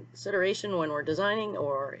into consideration when we're designing,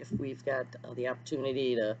 or if we've got the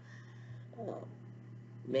opportunity to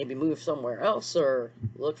maybe move somewhere else or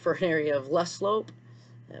look for an area of less slope,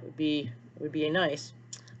 that would be nice.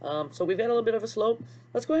 So we've got a little bit of a slope.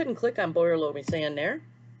 Let's go ahead and click on Boyer loamy sand there.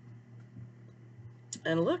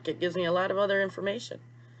 And look, it gives me a lot of other information.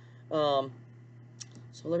 So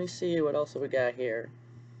let me see what else have we got here.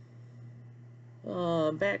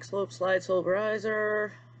 Back slope, slide slope,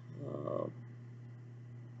 riser.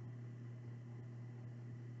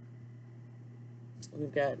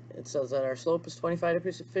 We've got, it says that our slope is 25 to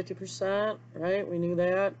 50%, right? We knew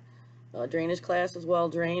that. Drainage class is well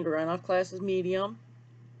drained, runoff class is medium.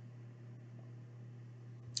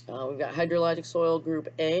 We've got hydrologic soil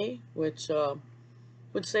group A, which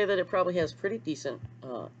would say that it probably has pretty decent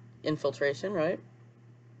infiltration, right?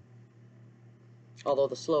 Although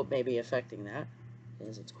the slope may be affecting that,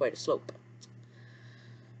 as it's quite a slope.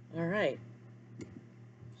 All right.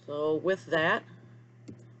 So with that,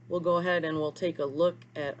 we'll go ahead and we'll take a look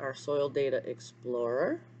at our Soil Data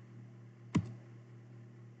Explorer.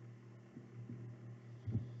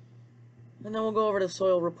 And then we'll go over to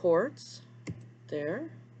Soil Reports. There.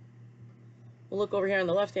 We'll look over here on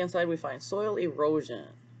the left-hand side, we find soil erosion.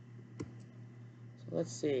 So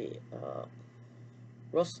let's see.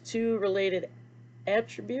 Rust 2 related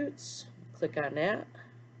attributes. Click on that.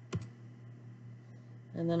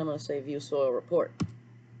 And then I'm going to say View Soil Report.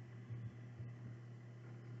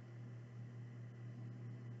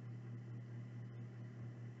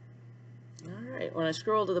 Alright, when I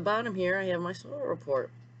scroll to the bottom here, I have my soil report.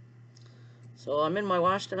 So I'm in my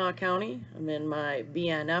Washtenaw County. I'm in my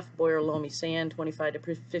BNF, Boyer loamy sand, 25 to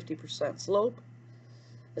 50% slope.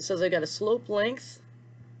 It says I got a slope length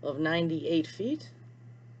of 98 feet.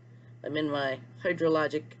 I'm in my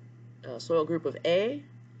hydrologic soil group of A.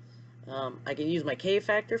 I can use my K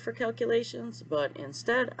factor for calculations, but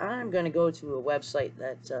instead I'm going to go to a website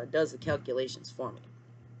that does the calculations for me.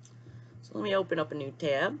 So let me open up a new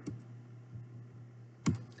tab.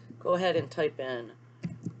 Go ahead and type in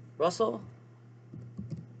Russell,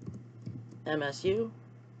 MSU,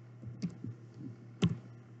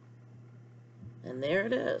 and there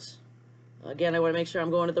it is. Again, I want to make sure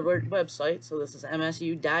I'm going to the right website, so this is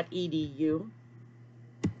msu.edu.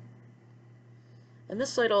 And this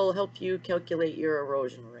site will help you calculate your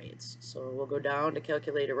erosion rates. So we'll go down to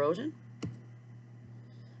calculate erosion.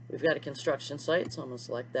 We've got a construction site, so I'm going to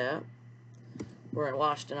select that. We're in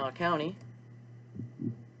Washtenaw County.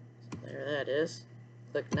 So there that is.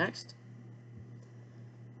 Click next.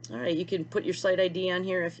 Alright, you can put your site ID on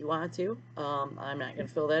here if you want to. I'm not going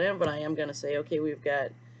to fill that in, but I am going to say, okay, we're going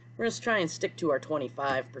to try and stick to our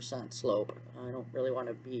 25% slope. I don't really want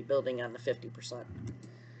to be building on the 50%.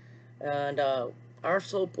 And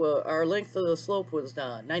our length of the slope was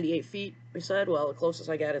 98 feet, we said. Well, the closest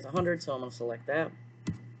I got is 100, so I'm going to select that.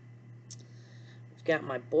 I've got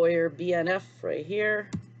my Boyer BNF right here.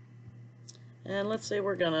 And let's say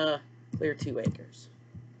we're going to clear 2 acres.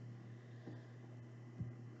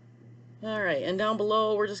 Alright, and down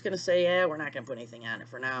below, we're just going to say, yeah, we're not going to put anything on it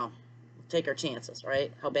for now. We'll take our chances,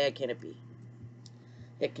 right? How bad can it be?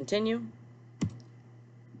 Hit continue.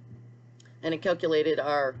 And it calculated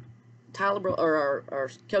our tolerable, or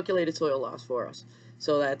our calculated soil loss for us.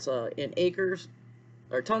 So that's in acres,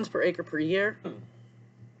 or tons per acre per year.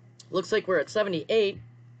 Looks like we're at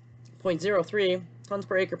 78.03 tons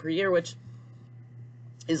per acre per year, which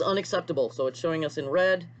is unacceptable. So it's showing us in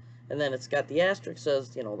red, and then it's got the asterisk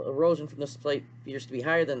says, you know, the erosion from this site appears to be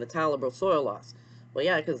higher than the tolerable soil loss. Well,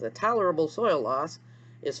 yeah, because the tolerable soil loss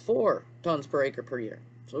is 4 tons per acre per year.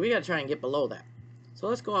 So we got to try and get below that. So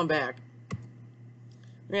let's go on back.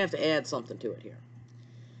 We're going to have to add something to it here.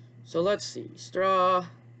 So let's see. Straw.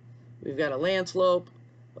 We've got a land slope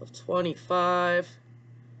of 25.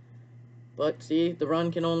 But see, the run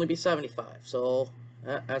can only be 75. So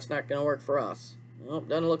that's not going to work for us. Well,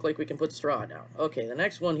 doesn't look like we can put straw down. Okay, the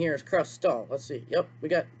next one here is crushed stone. Let's see. Yep, we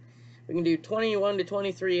can do 21 to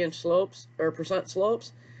 23 inch slopes, or percent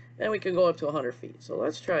slopes, and we can go up to 100 feet. So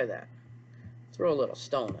let's try that. Throw a little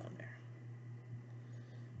stone on there.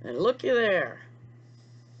 And looky there.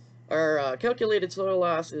 Our calculated soil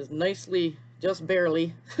loss is nicely, just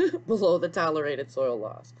barely, below the tolerated soil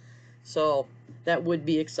loss. So that would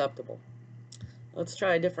be acceptable. Let's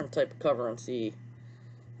try a different type of cover and see.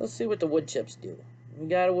 Let's see what the wood chips do. We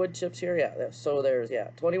got a wood chips here, yeah. So there's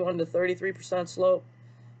 21 to 33% slope,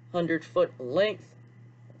 100-foot length.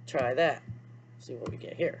 Try that. See what we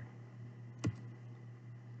get here.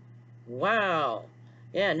 Wow.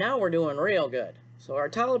 Yeah, now we're doing real good. So our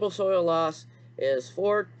tolerable soil loss is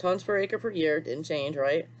 4 tons per acre per year. Didn't change,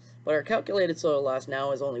 right? But our calculated soil loss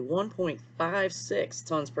now is only 1.56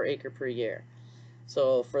 tons per acre per year.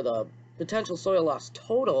 So for the potential soil loss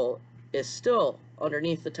total is still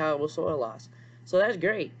underneath the tolerable soil loss. So that's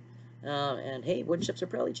great. And hey, wood chips are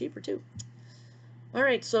probably cheaper too.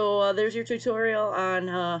 Alright, so there's your tutorial on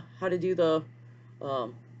how to do the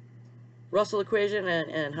Russell equation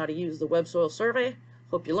and how to use the web soil survey.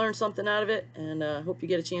 Hope you learned something out of it, and hope you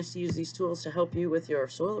get a chance to use these tools to help you with your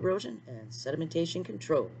soil erosion and sedimentation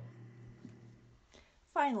control.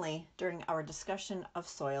 Finally, during our discussion of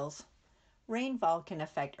soils, rainfall can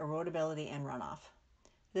affect erodibility and runoff.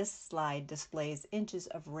 This slide displays inches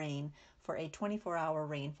of rain for a 24-hour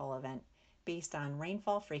rainfall event based on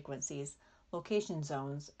rainfall frequencies, location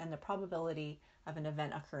zones, and the probability of an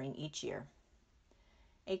event occurring each year.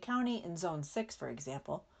 A county in Zone 6, for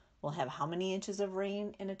example, will have how many inches of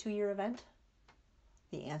rain in a 2-year event?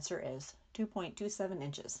 The answer is 2.27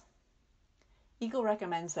 inches. EGLE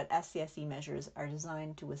recommends that SCSE measures are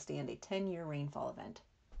designed to withstand a 10-year rainfall event.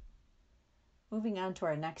 Moving on to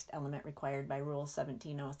our next element required by Rule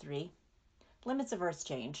 1703, limits of earth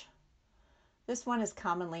change. This one is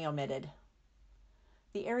commonly omitted.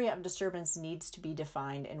 The area of disturbance needs to be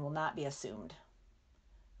defined and will not be assumed.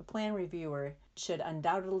 The plan reviewer should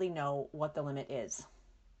undoubtedly know what the limit is.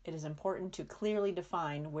 It is important to clearly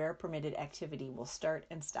define where permitted activity will start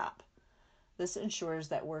and stop. This ensures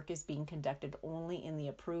that work is being conducted only in the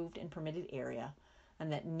approved and permitted area,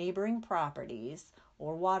 and that neighboring properties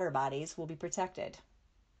or water bodies will be protected.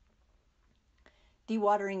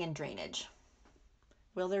 Dewatering and drainage.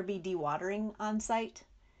 Will there be dewatering on site?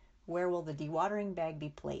 Where will the dewatering bag be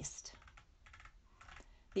placed?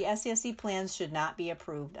 The SCSE plans should not be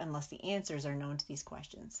approved unless the answers are known to these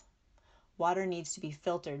questions. Water needs to be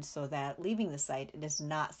filtered so that, leaving the site, it is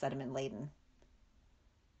not sediment laden.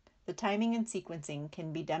 The timing and sequencing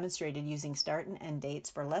can be demonstrated using start and end dates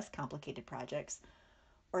for less complicated projects,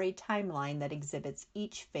 or a timeline that exhibits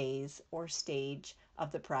each phase or stage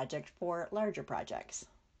of the project for larger projects.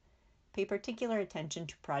 Pay particular attention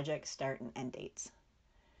to project start and end dates.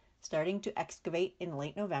 Starting to excavate in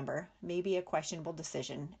late November may be a questionable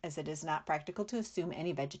decision, as it is not practical to assume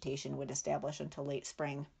any vegetation would establish until late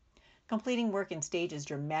spring. Completing work in stages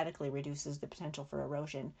dramatically reduces the potential for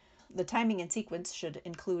erosion. The timing and sequence should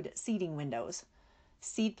include seeding windows.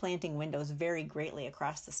 Seed planting windows vary greatly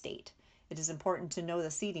across the state. It is important to know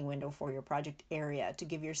the seeding window for your project area to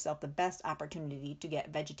give yourself the best opportunity to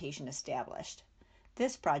get vegetation established.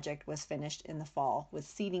 This project was finished in the fall with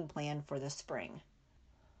seeding planned for the spring.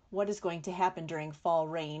 What is going to happen during fall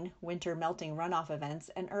rain, winter melting runoff events,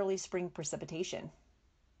 and early spring precipitation?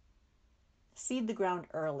 Seed the ground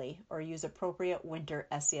early or use appropriate winter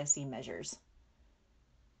SESC measures.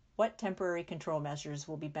 What temporary control measures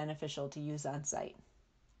will be beneficial to use on site?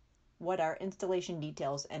 What are installation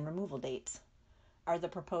details and removal dates? Are the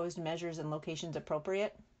proposed measures and locations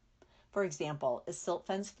appropriate? For example, is silt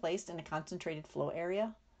fence placed in a concentrated flow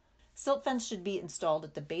area? Silt fence should be installed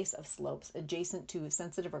at the base of slopes adjacent to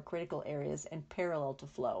sensitive or critical areas and parallel to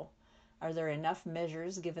flow. Are there enough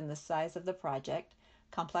measures given the size of the project,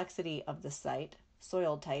 complexity of the site,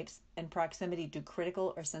 soil types, and proximity to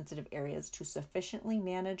critical or sensitive areas to sufficiently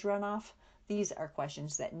manage runoff? These are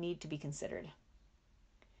questions that need to be considered.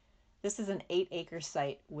 This is an 8-acre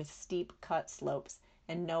site with steep cut slopes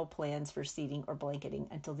and no plans for seeding or blanketing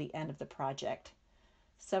until the end of the project.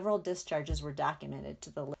 Several discharges were documented to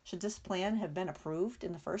the list. Should this plan have been approved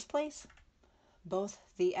in the first place? Both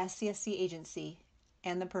the SCSC agency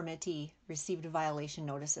and the permittee received violation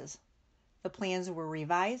notices. The plans were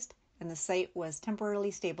revised and the site was temporarily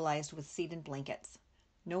stabilized with seed and blankets.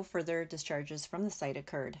 No further discharges from the site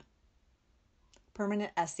occurred.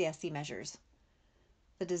 Permanent SCSC measures.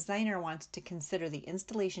 The designer wants to consider the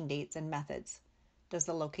installation dates and methods. Does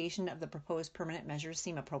the location of the proposed permanent measures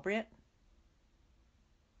seem appropriate?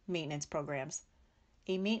 Maintenance programs.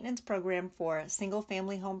 A maintenance program for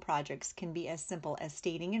single-family home projects can be as simple as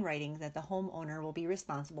stating in writing that the homeowner will be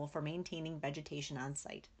responsible for maintaining vegetation on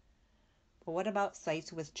site. But what about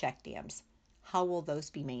sites with check dams? How will those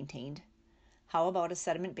be maintained? How about a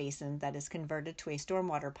sediment basin that is converted to a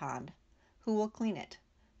stormwater pond? Who will clean it?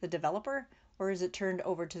 The developer, or is it turned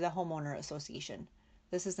over to the homeowner association?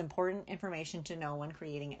 This is important information to know when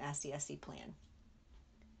creating an SCSC plan.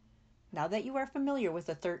 Now that you are familiar with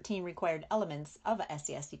the 13 required elements of a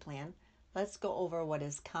SCSC plan, let's go over what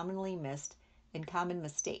is commonly missed and common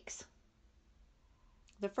mistakes.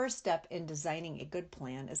 The first step in designing a good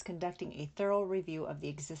plan is conducting a thorough review of the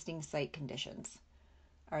existing site conditions.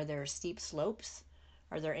 Are there steep slopes?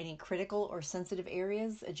 Are there any critical or sensitive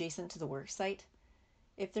areas adjacent to the work site?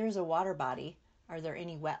 If there is a water body, are there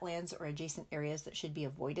any wetlands or adjacent areas that should be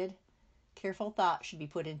avoided? Careful thought should be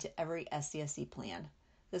put into every SCSC plan.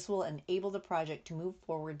 This will enable the project to move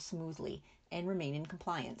forward smoothly and remain in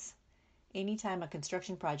compliance. Anytime a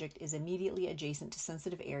construction project is immediately adjacent to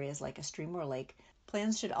sensitive areas like a stream or lake,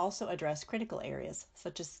 plans should also address critical areas,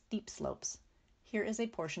 such as steep slopes. Here is a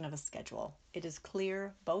portion of a schedule. It is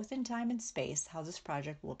clear, both in time and space, how this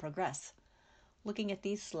project will progress. Looking at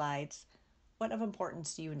these slides, what of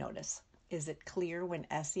importance do you notice? Is it clear when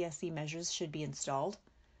SCSC measures should be installed?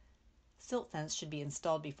 Silt fence should be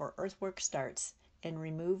installed before earthwork starts and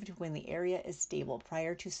removed when the area is stable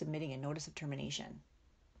prior to submitting a notice of termination.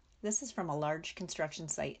 This is from a large construction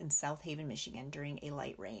site in South Haven, Michigan during a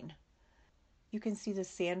light rain. You can see the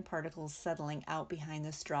sand particles settling out behind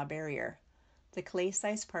the straw barrier. The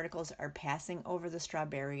clay-sized particles are passing over the straw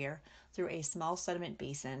barrier through a small sediment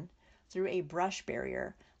basin, through a brush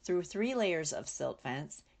barrier, through 3 layers of silt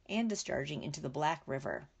fence, and discharging into the Black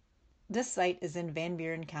River. This site is in Van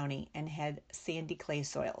Buren County and had sandy clay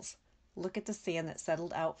soils. Look at the sand that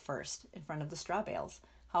settled out first in front of the straw bales.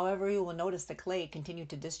 However, you will notice the clay continued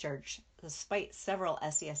to discharge despite several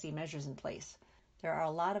SCSC measures in place. There are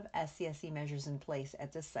a lot of SCSC measures in place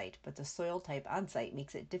at this site, but the soil type on site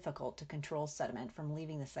makes it difficult to control sediment from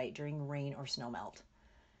leaving the site during rain or snowmelt.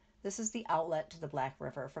 This is the outlet to the Black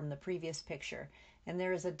River from the previous picture, and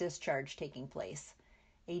there is a discharge taking place.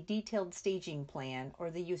 A detailed staging plan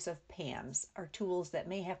or the use of PAMs are tools that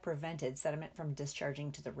may have prevented sediment from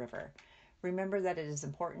discharging to the river. Remember that it is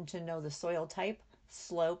important to know the soil type,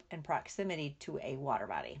 slope, and proximity to a water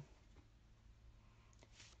body.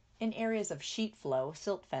 In areas of sheet flow,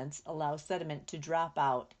 silt fence allows sediment to drop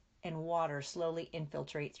out and water slowly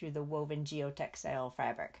infiltrate through the woven geotextile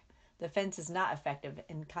fabric. The fence is not effective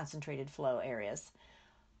in concentrated flow areas.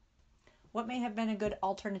 What may have been a good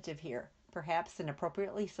alternative here? perhaps an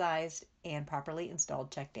appropriately sized and properly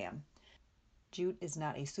installed check dam. Jute is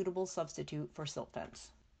not a suitable substitute for silt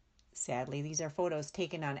fence. Sadly, these are photos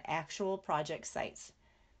taken on actual project sites.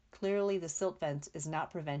 Clearly, the silt fence is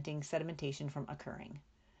not preventing sedimentation from occurring.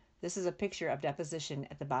 This is a picture of deposition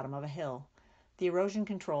at the bottom of a hill. The erosion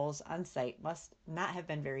controls on site must not have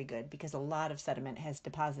been very good because a lot of sediment has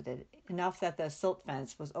deposited, enough that the silt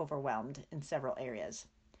fence was overwhelmed in several areas.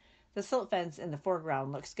 The silt fence in the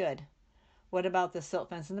foreground looks good. What about the silt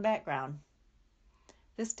fence in the background?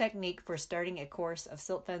 This technique for starting a course of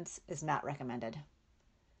silt fence is not recommended.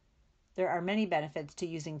 There are many benefits to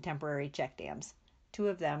using temporary check dams. Two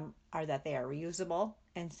of them are that they are reusable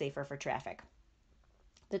and safer for traffic.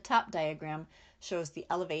 The top diagram shows the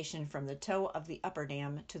elevation from the toe of the upper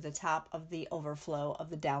dam to the top of the overflow of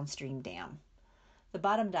the downstream dam. The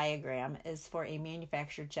bottom diagram is for a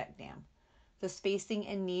manufactured check dam. The spacing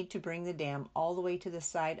and need to bring the dam all the way to the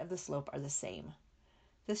side of the slope are the same.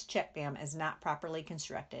 This check dam is not properly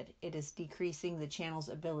constructed. It is decreasing the channel's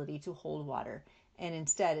ability to hold water and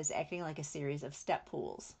instead is acting like a series of step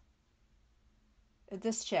pools. At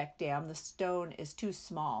this check dam, the stone is too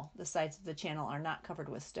small. The sides of the channel are not covered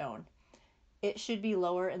with stone. It should be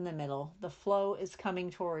lower in the middle. The flow is coming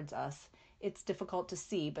towards us. It's difficult to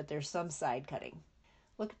see, but there's some side cutting.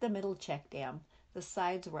 Look at the middle check dam. The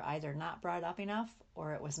sides were either not brought up enough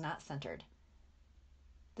or it was not centered.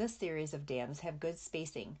 This series of dams have good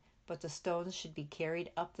spacing, but the stones should be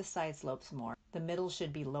carried up the side slopes more. The middle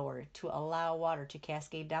should be lower to allow water to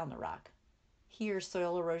cascade down the rock. Here,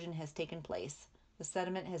 soil erosion has taken place. The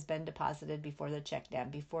sediment has been deposited before the check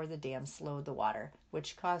dam, before the dam slowed the water,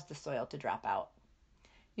 which caused the soil to drop out.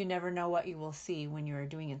 You never know what you will see when you are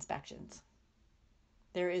doing inspections.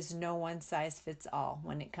 There is no one size fits all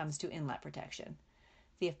when it comes to inlet protection.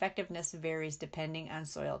 The effectiveness varies depending on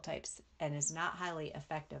soil types and is not highly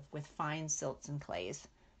effective with fine silts and clays.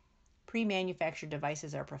 Pre-manufactured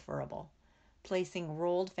devices are preferable. Placing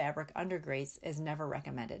rolled fabric under grates is never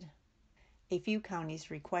recommended. A few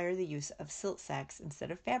counties require the use of silt sacks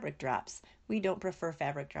instead of fabric drops. We don't prefer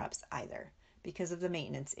fabric drops either because of the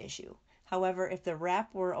maintenance issue. However, if the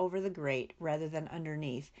wrap were over the grate rather than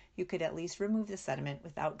underneath, you could at least remove the sediment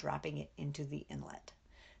without dropping it into the inlet.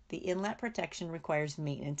 The inlet protection requires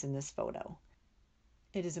maintenance in this photo.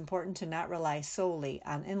 It is important to not rely solely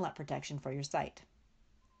on inlet protection for your site.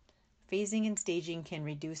 Phasing and staging can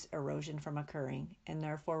reduce erosion from occurring and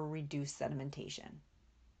therefore reduce sedimentation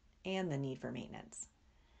and the need for maintenance.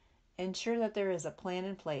 Ensure that there is a plan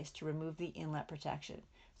in place to remove the inlet protection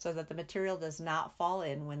so that the material does not fall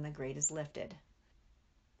in when the grate is lifted.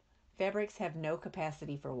 Fabrics have no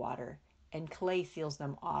capacity for water, and clay seals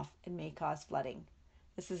them off and may cause flooding.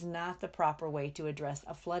 This is not the proper way to address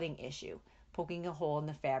a flooding issue. Poking a hole in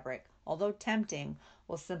the fabric, although tempting,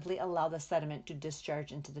 will simply allow the sediment to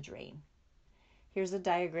discharge into the drain. Here's a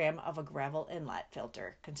diagram of a gravel inlet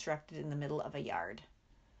filter constructed in the middle of a yard.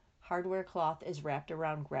 Hardware cloth is wrapped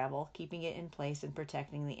around gravel, keeping it in place and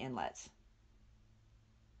protecting the inlets.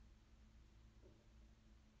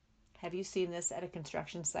 Have you seen this at a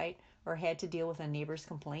construction site or had to deal with a neighbor's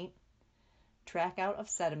complaint? Track out of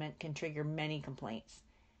sediment can trigger many complaints.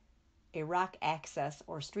 A rock access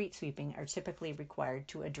or street sweeping are typically required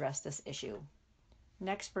to address this issue.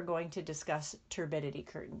 Next, we're going to discuss turbidity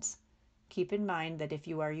curtains. Keep in mind that if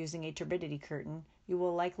you are using a turbidity curtain, you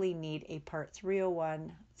will likely need a Part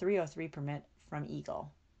 301/303 permit from EGLE.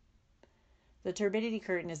 The turbidity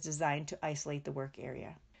curtain is designed to isolate the work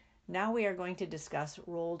area. Now we are going to discuss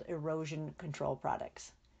rolled erosion control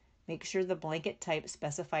products. Make sure the blanket type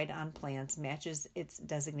specified on plans matches its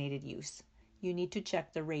designated use. You need to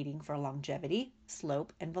check the rating for longevity,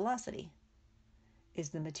 slope, and velocity.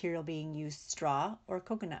 Is the material being used straw or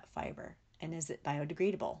coconut fiber, and is it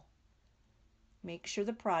biodegradable? Make sure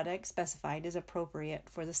the product specified is appropriate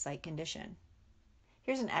for the site condition.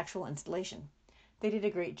 Here's an actual installation. They did a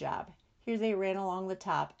great job. Here they ran along the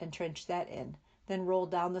top and trenched that in, then rolled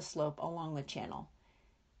down the slope along the channel.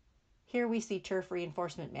 Here we see turf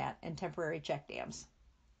reinforcement mat and temporary check dams.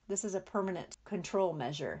 This is a permanent control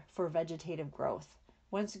measure for vegetative growth.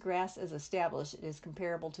 Once grass is established, it is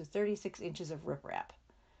comparable to 36 inches of riprap.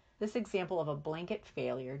 This example of a blanket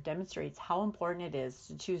failure demonstrates how important it is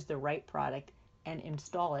to choose the right product and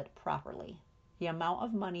install it properly. The amount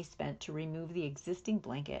of money spent to remove the existing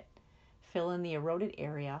blanket, fill in the eroded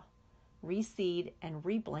area, reseed, and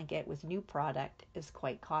reblanket with new product is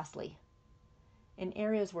quite costly. In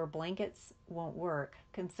areas where blankets won't work,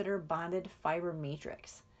 consider bonded fiber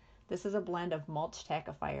matrix. This is a blend of mulch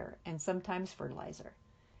tackifier and sometimes fertilizer.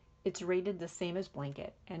 It's rated the same as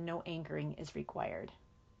blanket and no anchoring is required.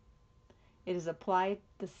 It is applied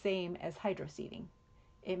the same as hydroseeding.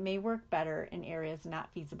 It may work better in areas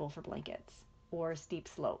not feasible for blankets or steep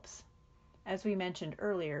slopes. As we mentioned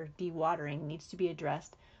earlier, dewatering needs to be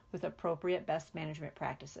addressed with appropriate best management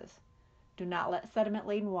practices. Do not let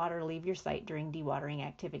sediment-laden water leave your site during dewatering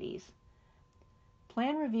activities.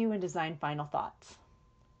 Plan, review, and design final thoughts.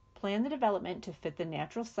 Plan the development to fit the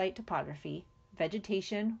natural site topography,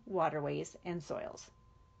 vegetation, waterways, and soils.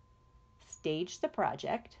 Stage the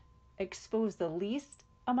project. Expose the least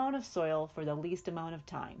amount of soil for the least amount of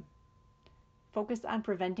time. Focus on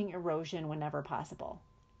preventing erosion whenever possible.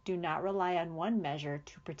 Do not rely on one measure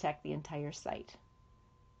to protect the entire site.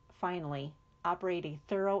 Finally, operate a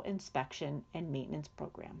thorough inspection and maintenance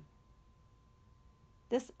program.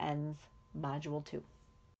 This ends Module 2.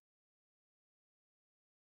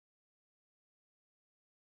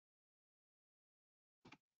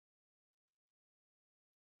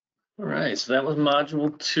 All right, so that was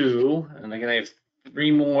Module 2. And again, I have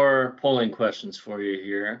 3 more polling questions for you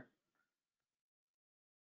here.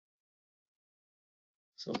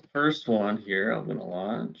 So the first one here, I'm going to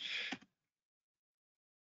launch.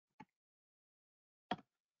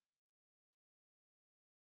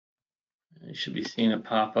 You should be seeing it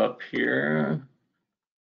pop up here.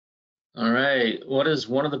 All right, what is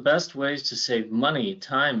one of the best ways to save money,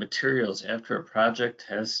 time, materials after a project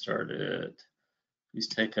has started? Please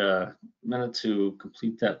take a minute to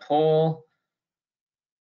complete that poll.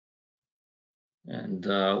 And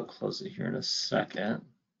we'll close it here in a second.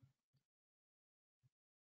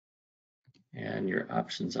 And your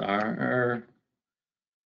options are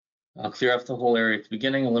clear off the whole area at the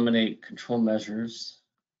beginning, eliminate control measures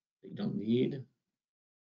that you don't need.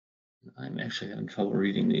 I'm actually having trouble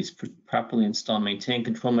reading these. Properly install, maintain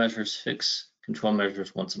control measures, fix control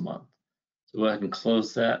measures once a month. So go ahead and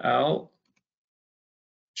close that out.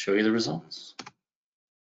 Show you the results.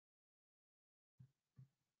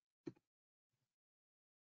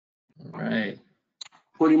 All right.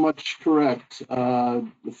 Pretty much correct.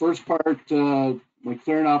 The first part, like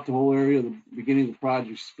clearing out the whole area, the beginning of the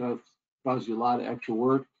project causes you a lot of extra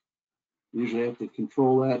work. You usually have to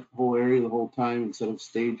control that whole area the whole time instead of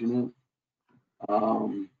staging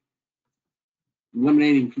it.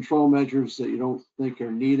 Eliminating control measures that you don't think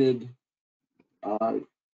are needed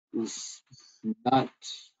is not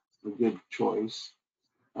a good choice.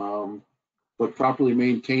 But properly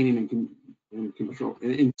maintaining and control,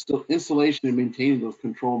 installation and maintaining those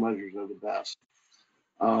control measures are the best.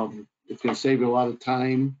 It's going to save you a lot of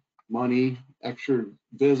time, money, extra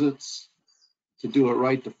visits to do it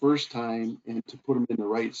right the first time and to put them in the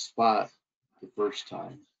right spot the first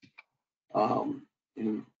time.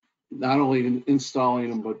 And not only installing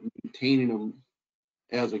them, but maintaining them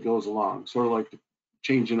as it goes along. Sort of like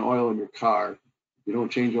changing oil in your car. If you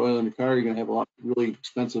don't change oil in your car, you're going to have a lot of really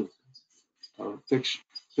expensive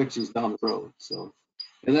fixes down the road. So,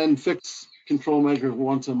 and then fix control measures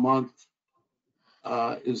once a month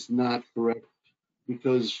is not correct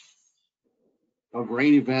because of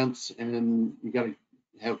rain events, and you got to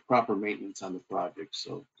have proper maintenance on the project.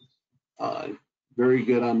 So, very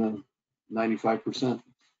good on the 95%.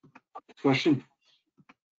 Question?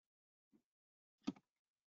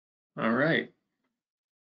 All right.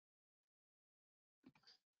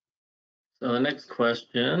 So the next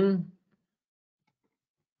question,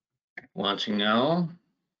 launching now,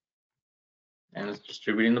 and it's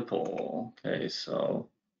distributing the poll. Okay, so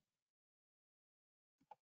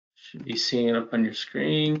should be seeing it up on your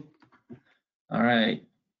screen. All right.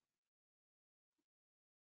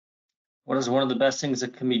 What is one of the best things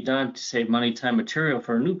that can be done to save money, time, material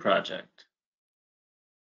for a new project?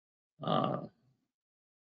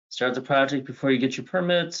 Start the project before you get your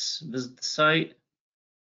permits, visit the site,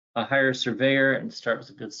 hire a surveyor, and start with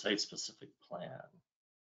a good site-specific plan.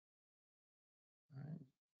 All right.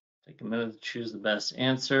 Take a minute to choose the best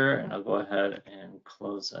answer, and I'll go ahead and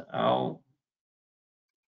close it out.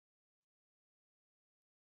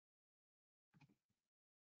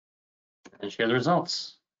 And share the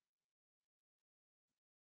results.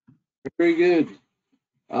 Very good.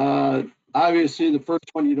 Obviously, the first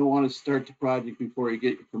one, you don't want to start the project before you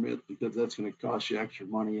get your permit because that's going to cost you extra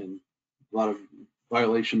money and a lot of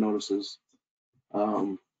violation notices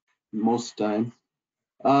most of the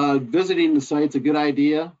time. Visiting the site's a good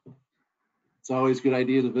idea. It's always a good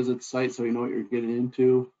idea to visit the site so you know what you're getting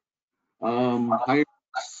into. Hire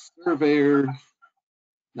a surveyor,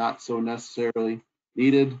 not so necessarily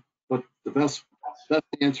needed, but the best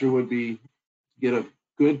answer would be to get a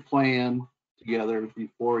good plan together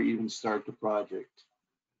before you even start the project.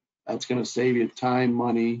 That's going to save you time,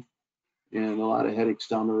 money, and a lot of headaches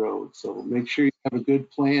down the road. So make sure you have a good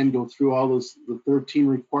plan, go through all the 13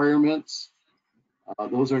 requirements.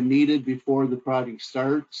 Those are needed before the project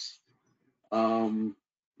starts. And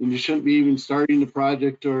you shouldn't be even starting the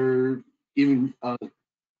project or even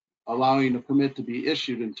allowing a permit to be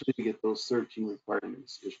issued until you get those 13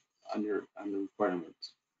 requirements on the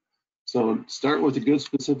requirements. So start with a good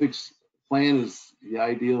specific plan is the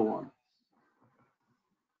ideal one.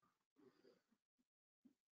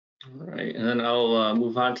 All right, and then I'll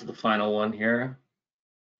move on to the final one here.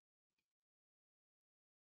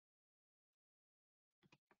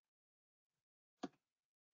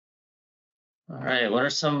 All right, what are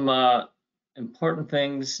some important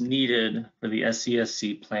things needed for the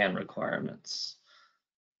SESC plan requirements?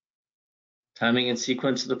 Timing and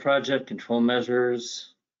sequence of the project, control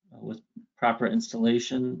measures with proper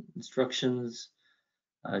installation instructions,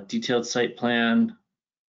 detailed site plan,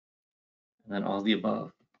 and then all the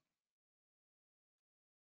above.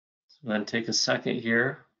 So then take a second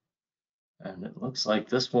here, and it looks like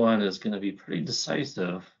this one is going to be pretty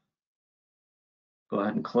decisive. Go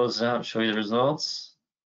ahead and close it out and show you the results.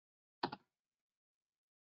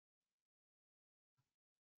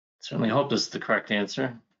 Certainly hope this is the correct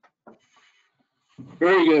answer.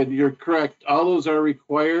 Very good. You're correct. All those are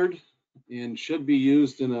required and should be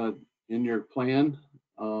used in your plan.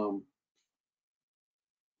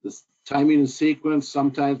 This timing and sequence, a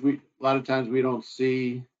lot of times we don't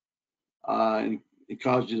see, and it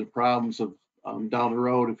causes you the problems of down the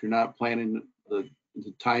road if you're not planning the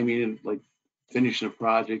timing, like finishing a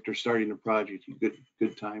project or starting a project.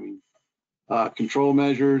 Good timing. Control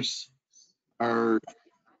measures are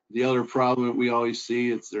the other problem that we always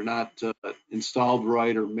see. It's they're not installed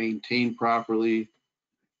right or maintained properly,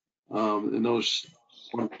 and those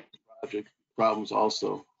project problems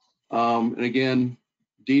also. And again,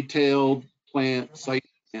 detailed site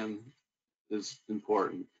plan is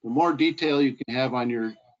important. The more detail you can have on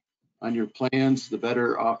your plans, the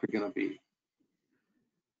better off you're going to be.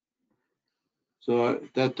 So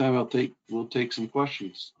at that time, we'll take some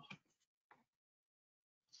questions.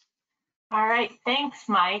 All right, thanks,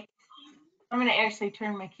 Mike. I'm going to actually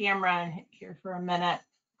turn my camera on here for a minute.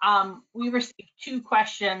 We received 2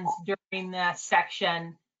 questions during this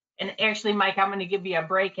section, and actually, Mike, I'm going to give you a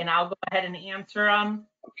break and I'll go ahead and answer them.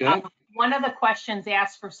 Okay. One of the questions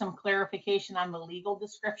asked for some clarification on the legal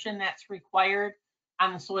description that's required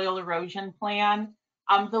on the soil erosion plan.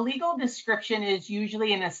 The legal description is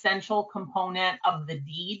usually an essential component of the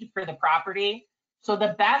deed for the property. So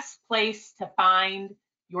the best place to find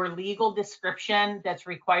your legal description that's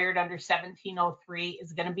required under 1703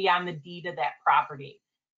 is going to be on the deed of that property.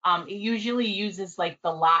 It usually uses like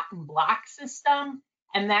the lot and block system,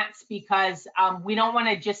 and that's because we don't want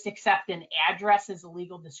to just accept an address as a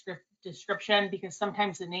legal description because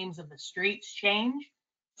sometimes the names of the streets change.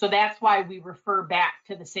 So that's why we refer back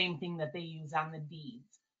to the same thing that they use on the deeds.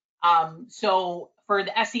 So for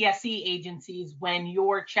the SESC agencies, when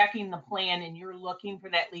you're checking the plan and you're looking for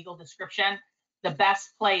that legal description, the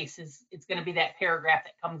best place is it's going to be that paragraph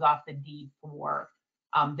that comes off the deed for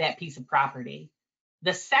that piece of property.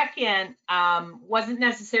 The second wasn't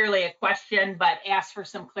necessarily a question, but asked for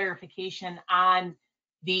some clarification on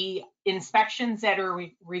the inspections that are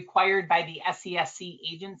required by the SESC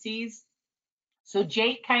agencies. So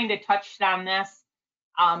Jake kind of touched on this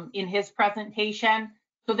in his presentation.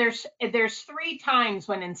 So there's 3 times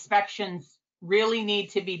when inspections really need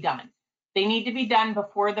to be done. They need to be done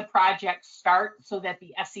before the project starts so that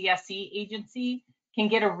the SESC agency can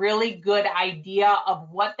get a really good idea of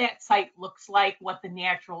what that site looks like, what the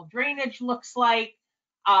natural drainage looks like.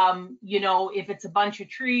 You know, if it's a bunch of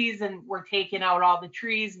trees and we're taking out all the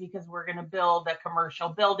trees because we're going to build a commercial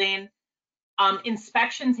building.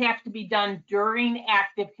 Inspections have to be done during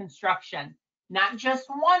active construction, not just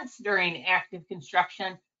once during active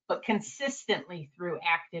construction, but consistently through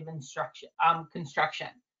active construction.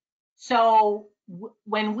 So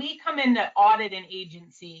when we come in to audit an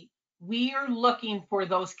agency, we are looking for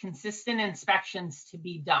those consistent inspections to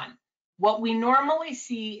be done. What we normally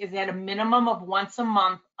see is at a minimum of once a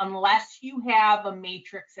month, unless you have a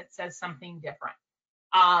matrix that says something different.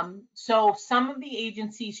 So some of the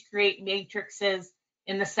agencies create matrices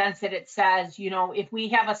in the sense that it says, you know, if we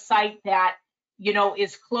have a site that, you know,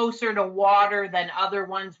 is closer to water than other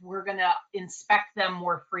ones, we're going to inspect them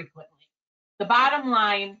more frequently. The bottom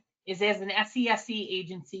line is, as an SESC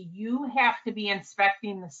agency, you have to be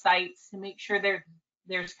inspecting the sites to make sure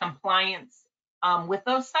there's compliance with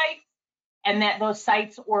those sites and that those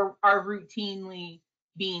sites are routinely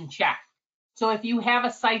being checked. So if you have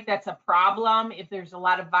a site that's a problem, if there's a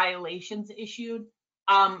lot of violations issued,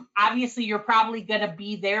 obviously you're probably going to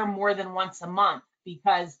be there more than once a month.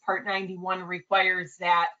 because Part 91 requires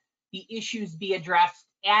that the issues be addressed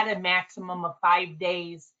at a maximum of 5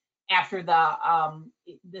 days after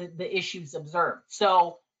the issues observed.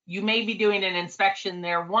 So you may be doing an inspection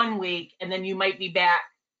there 1 week, and then you might be back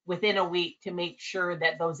within a week to make sure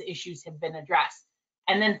that those issues have been addressed.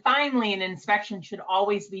 And then finally, an inspection should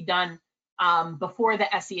always be done before the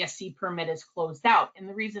SESC permit is closed out. And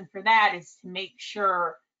the reason for that is to make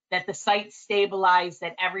sure that the site's stabilized,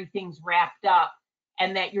 that everything's wrapped up,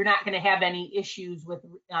 and that you're not going to have any issues with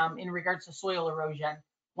in regards to soil erosion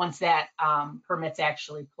once that permit's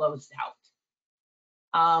actually closed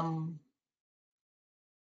out.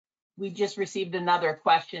 We just received another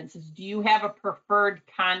question. It says, do you have a preferred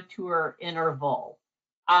contour interval?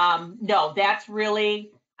 No, that's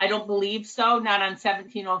really, I don't believe so, not on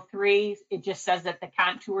 1703. It just says that the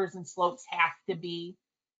contours and slopes have to be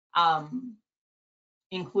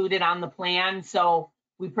included on the plan. So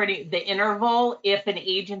the interval, if an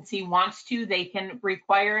agency wants to, they can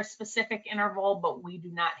require a specific interval, but we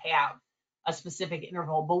do not have a specific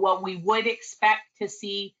interval. But what we would expect to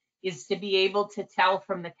see is to be able to tell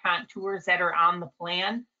from the contours that are on the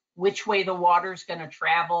plan which way the water is going to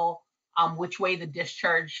travel, which way the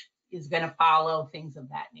discharge is going to follow, things of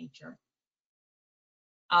that nature.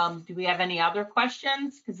 Do we have any other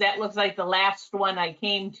questions? Because that looks like the last one I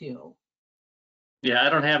came to. Yeah,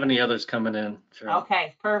 I don't have any others coming in. Sure.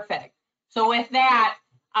 Okay, perfect. So with that,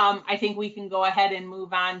 I think we can go ahead and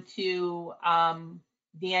move on to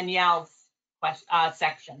Danielle's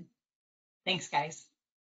section. Thanks, guys.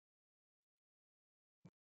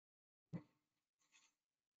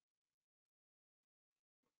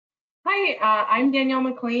 Hi, I'm Danielle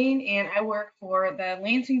McLean, and I work for the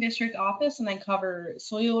Lansing District Office, and I cover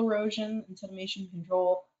soil erosion and sedimentation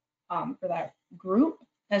control for that group,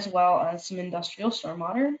 as well as some industrial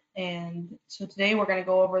stormwater. And so today we're going to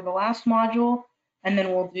go over the last module, and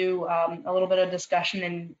then we'll do a little bit of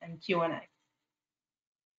discussion and Q&A.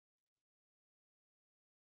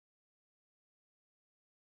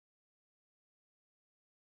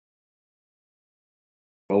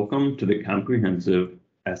 Welcome to the comprehensive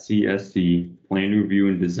SESC Plan Review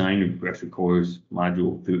and Design Refresher Course,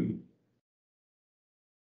 Module 3.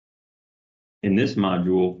 In this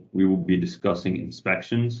module, we will be discussing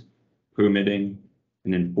inspections, permitting,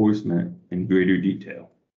 and enforcement in greater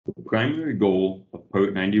detail. The primary goal of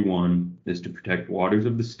Part 91 is to protect waters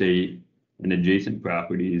of the state and adjacent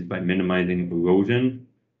properties by minimizing erosion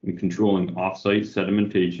and controlling off-site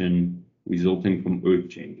sedimentation resulting from earth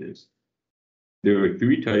changes. There are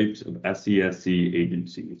 3 types of SESC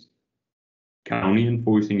agencies: County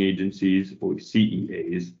Enforcing Agencies, or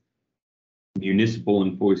CEAs, Municipal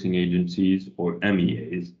Enforcing Agencies, or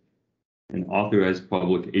MEAs, and Authorized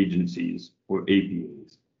Public Agencies, or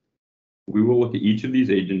APAs. We will look at each of these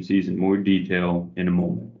agencies in more detail in a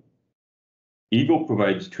moment. EGLE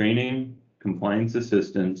provides training, compliance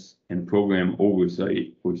assistance, and program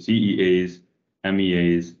oversight for CEAs,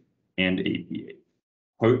 MEAs, and APAs.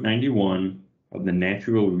 Part 91 of the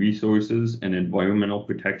Natural Resources and Environmental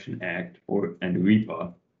Protection Act, or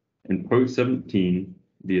NREPA, and Part 17,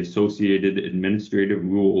 the associated administrative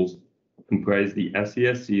rules, comprise the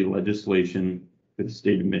SESC legislation for the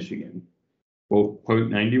state of Michigan. Both Part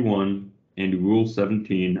 91 and Rule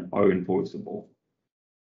 17 are enforceable.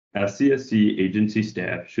 SESC agency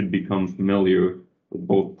staff should become familiar with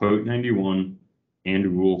both Part 91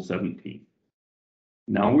 and Rule 17.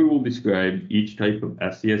 Now we will describe each type of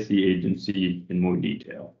SESC agency in more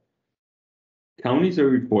detail. Counties are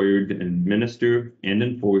required to administer and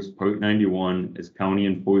enforce Part 91 as county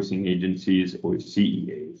enforcing agencies, or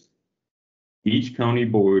CEAs. Each county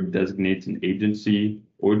board designates an agency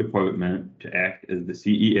or department to act as the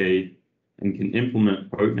CEA and can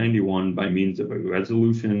implement Part 91 by means of a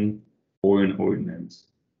resolution or an ordinance.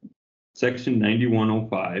 Section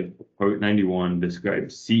 9105 of Part 91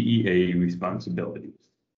 describes CEA responsibilities.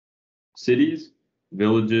 Cities,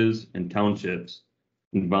 villages, and townships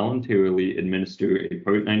can voluntarily administer a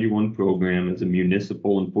Part 91 program as a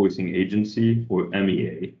municipal enforcing agency, or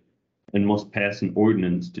MEA, and must pass an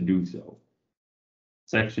ordinance to do so.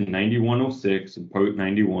 Section 9106 of Part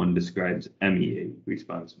 91 describes MEA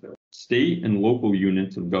responsibility. State and local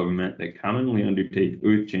units of government that commonly undertake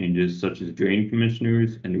earth changes, such as drain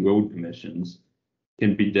commissioners and road commissions,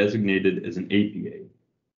 can be designated as an APA.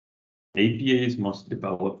 APAs must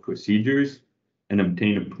develop procedures and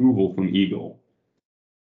obtain approval from EGLE.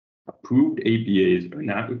 Approved APAs are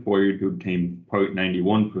not required to obtain Part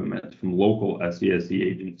 91 permits from local SESC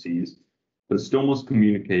agencies, but still must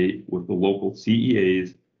communicate with the local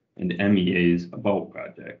CEAs and MEAs about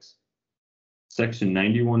projects. Section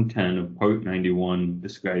 9110 of Part 91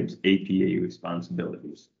 describes APA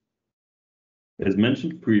responsibilities. As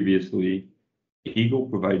mentioned previously, EGLE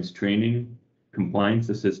provides training, compliance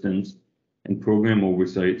assistance, and program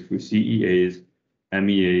oversight for CEAs,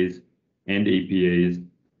 MEAs, and APAs,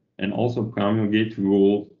 and also promulgates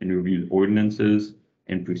rules and reviews ordinances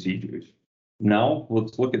and procedures. Now,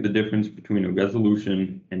 let's look at the difference between a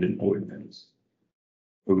resolution and an ordinance.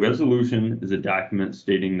 A resolution is a document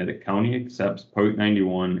stating that a county accepts Part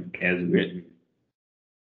 91 as written.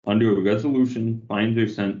 Under a resolution, fines are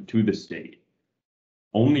sent to the state.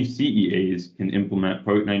 Only CEAs can implement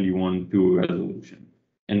Part 91 through a resolution.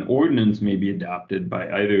 An ordinance may be adopted by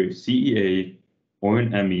either a CEA or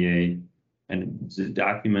an MEA, and it's a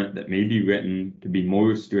document that may be written to be more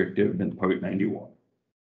restrictive than Part 91.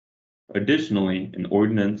 Additionally, an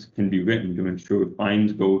ordinance can be written to ensure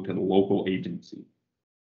fines go to the local agency.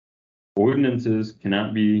 Ordinances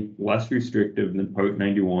cannot be less restrictive than Part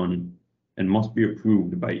 91 and must be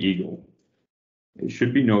approved by EGLE. It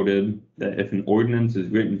should be noted that if an ordinance is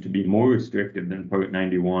written to be more restrictive than Part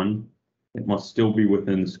 91, it must still be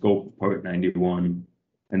within the scope of Part 91,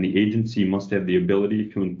 and the agency must have the ability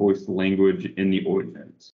to enforce the language in the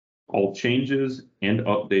ordinance. All changes and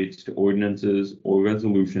updates to ordinances or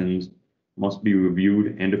resolutions must be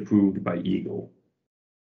reviewed and approved by EGLE.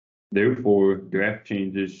 Therefore, draft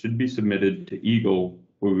changes should be submitted to EGLE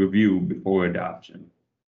for review before adoption.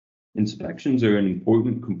 Inspections are an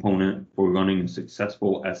important component for running a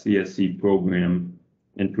successful SESC program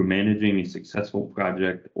and for managing a successful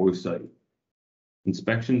project or site.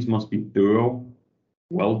 Inspections must be thorough,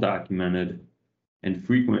 well documented, and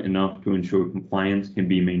frequent enough to ensure compliance can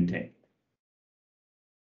be maintained.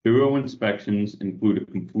 Thorough inspections include a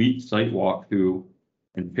complete site walkthrough,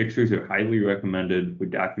 and pictures are highly recommended for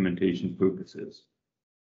documentation purposes.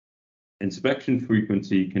 Inspection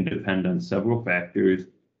frequency can depend on several factors,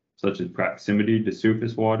 such as proximity to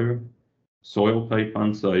surface water, soil type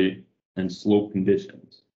on site, and slope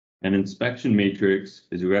conditions. An inspection matrix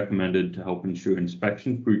is recommended to help ensure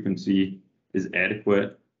inspection frequency is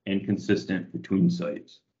adequate and consistent between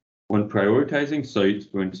sites. When prioritizing sites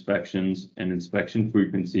for inspections and inspection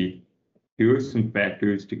frequency, here are some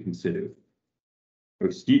factors to consider. Are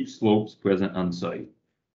steep slopes present on site?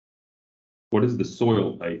 What is the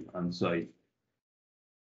soil type on site?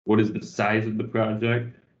 What is the size of the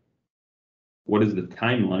project? What is the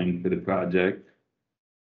timeline for the project?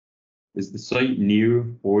 Is the site near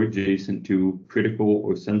or adjacent to critical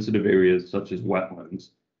or sensitive areas such as wetlands?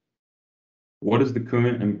 What is the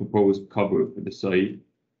current and proposed cover for the site?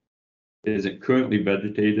 Is it currently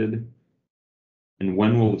vegetated? And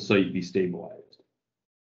when will the site be stabilized?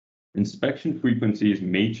 Inspection frequencies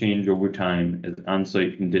may change over time as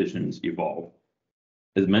on-site conditions evolve.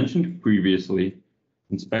 As mentioned previously,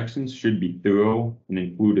 inspections should be thorough and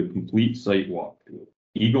include a complete site walkthrough.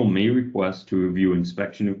 EGLE may request to review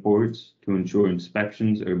inspection reports to ensure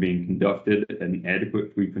inspections are being conducted at an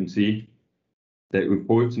adequate frequency, that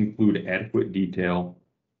reports include adequate detail,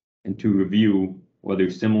 and to review whether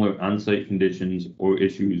similar on-site conditions or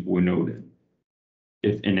issues were noted.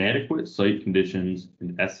 If inadequate site conditions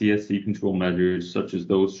and SESC control measures such as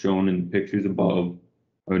those shown in the pictures above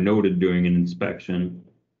are noted during an inspection,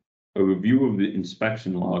 a review of the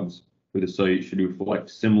inspection logs for the site should reflect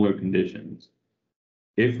similar conditions.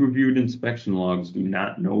 If reviewed inspection logs do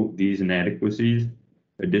not note these inadequacies,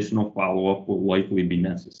 additional follow-up will likely be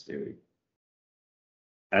necessary.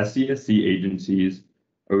 SESC agencies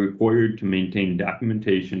are required to maintain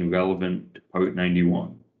documentation relevant to Part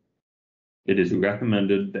 91. It is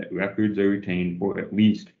recommended that records are retained for at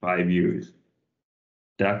least 5 years.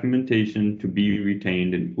 Documentation to be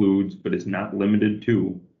retained includes, but is not limited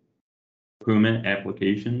to, permit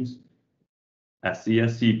applications,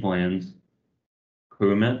 SESC plans,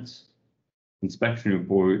 permits, inspection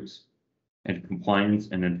reports, and compliance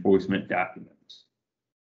and enforcement documents.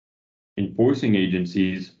 Enforcing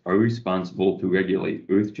agencies are responsible to regulate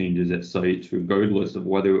earth changes at sites regardless of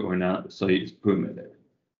whether or not the site is permitted.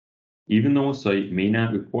 Even though a site may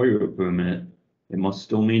not require a permit, it must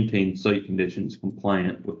still maintain site conditions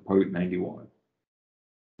compliant with Part 91.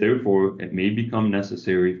 Therefore, it may become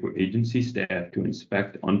necessary for agency staff to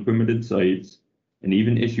inspect unpermitted sites and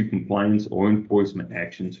even issue compliance or enforcement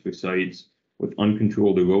actions for sites with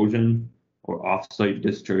uncontrolled erosion or off-site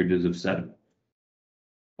discharges of sediment.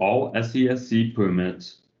 All SESC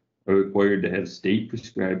permits are required to have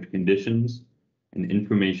state-prescribed conditions and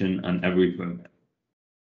information on every permit.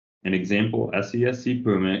 An example SESC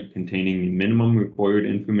permit containing the minimum required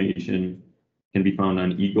information can be found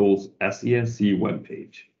on EGLE's SESC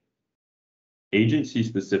webpage.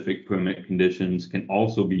 Agency-specific permit conditions can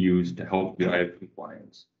also be used to help drive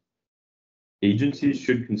compliance. Agencies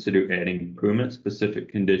should consider adding permit-specific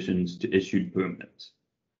conditions to issued permits.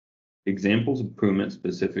 Examples of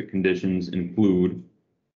permit-specific conditions include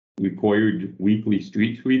required weekly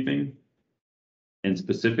street sweeping and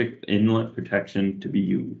specific inlet protection to be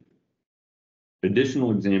used.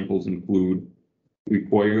 Additional examples include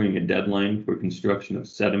requiring a deadline for construction of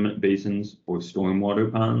sediment basins or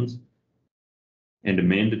stormwater ponds, and a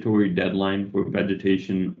mandatory deadline for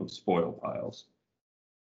vegetation of spoil piles.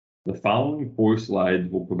 The following 4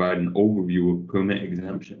 slides will provide an overview of permit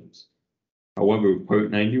exemptions. However,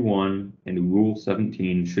 Part 91 and Rule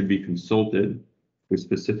 17 should be consulted for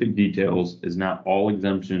specific details, as not all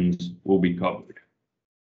exemptions will be covered.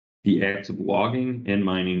 The acts of logging and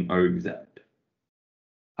mining are exempt.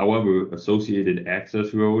 However, associated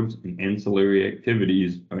access roads and ancillary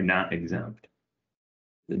activities are not exempt.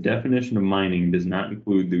 The definition of mining does not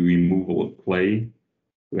include the removal of clay,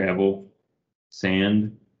 gravel,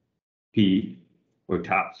 sand, peat, or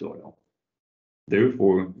topsoil.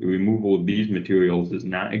 Therefore, the removal of these materials is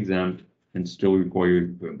not exempt and still requires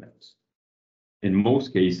permits. In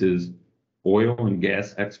most cases, oil and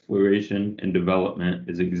gas exploration and development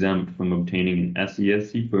is exempt from obtaining an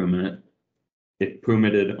SESC permit if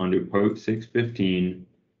permitted under Part 615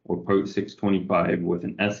 or Part 625 with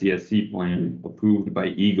an SESC plan approved by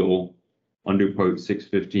EGLE under Part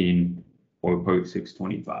 615 or Part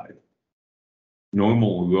 625.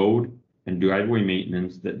 Normal road and driveway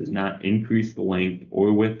maintenance that does not increase the length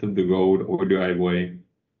or width of the road or driveway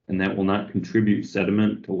and that will not contribute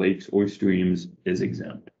sediment to lakes or streams is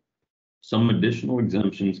exempt. Some additional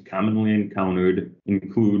exemptions commonly encountered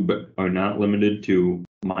include, but are not limited to,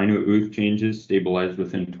 minor earth changes stabilized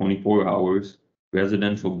within 24 hours,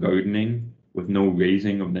 residential gardening with no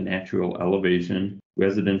raising of the natural elevation,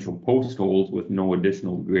 residential post holes with no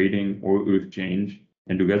additional grading or earth change,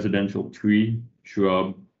 and residential tree,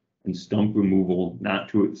 shrub, and stump removal not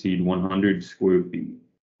to exceed 100 square feet.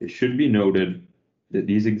 It should be noted that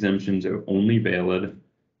these exemptions are only valid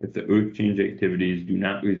if the earth change activities do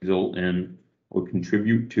not result in or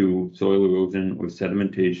contribute to soil erosion or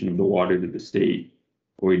sedimentation of the water to the state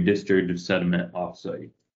or a discharge of sediment off-site.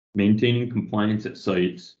 Maintaining compliance at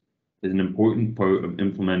sites is an important part of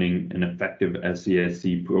implementing an effective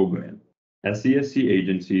SESC program. SESC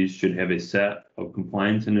agencies should have a set of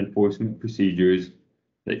compliance and enforcement procedures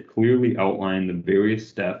that clearly outline the various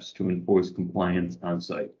steps to enforce compliance on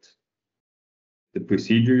sites. The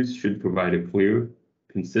procedures should provide a clear,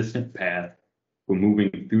 consistent path for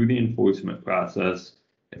moving through the enforcement process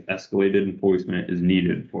if escalated enforcement is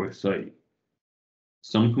needed for a site.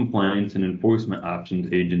 Some compliance and enforcement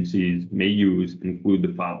options agencies may use include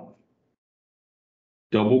the following: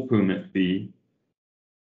 double permit fee,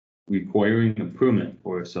 requiring a permit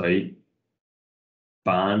for a site,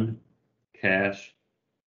 bond, cash,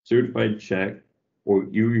 certified check, or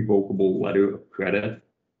irrevocable letter of credit,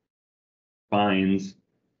 fines,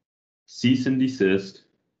 cease and desist,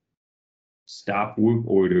 stop work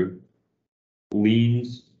order,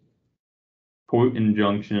 liens, court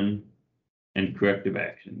injunction, and corrective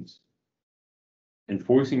actions.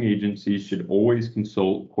 Enforcing agencies should always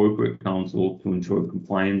consult corporate counsel to ensure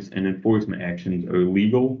compliance and enforcement actions are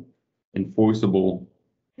legal, enforceable,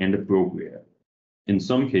 and appropriate. In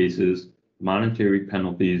some cases, monetary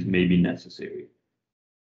penalties may be necessary.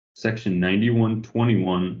 Section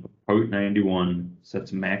 9121 of Part 91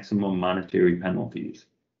 sets maximum monetary penalties.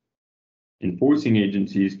 Enforcing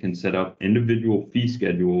agencies can set up individual fee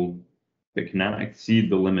schedules that cannot exceed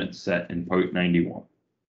the limits set in Part 91.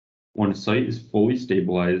 When a site is fully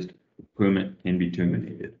stabilized, the permit can be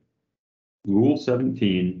terminated. Rule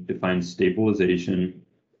 17 defines stabilization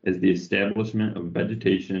as the establishment of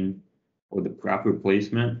vegetation or the proper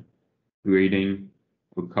placement, grading,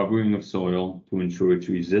 or covering of soil to ensure its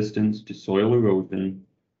resistance to soil erosion,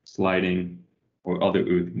 sliding, or other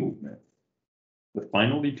earth movement. The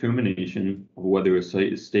final determination of whether a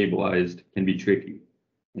site is stabilized can be tricky,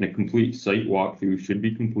 and a complete site walkthrough should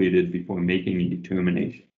be completed before making a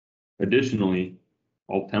determination. Additionally,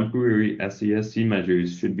 all temporary SESC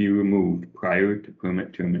measures should be removed prior to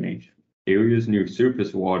permit termination. Areas near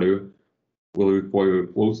surface water will require a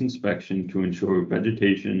close inspection to ensure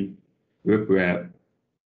vegetation, riprap,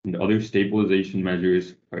 and other stabilization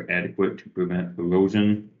measures are adequate to prevent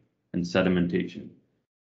erosion and sedimentation.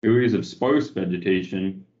 Areas of sparse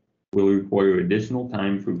vegetation will require additional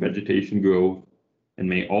time for vegetation growth and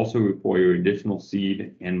may also require additional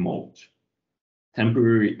seed and mulch.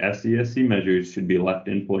 Temporary SESC measures should be left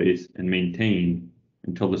in place and maintained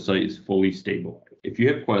until the site is fully stabilized. If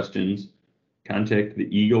you have questions, contact the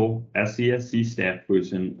EGLE SESC staff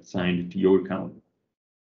person assigned to your county.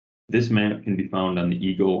 This map can be found on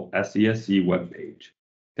the EGLE SESC webpage.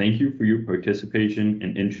 Thank you for your participation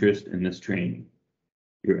and interest in this training.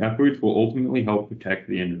 Your efforts will ultimately help protect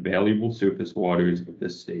the invaluable surface waters of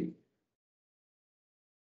this state.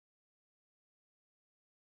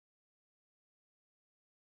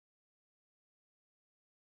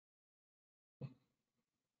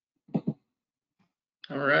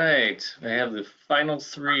 All right, I have the final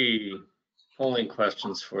 3 polling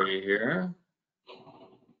questions for you here.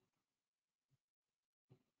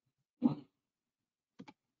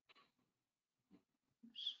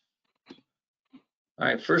 All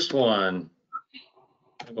right, first one.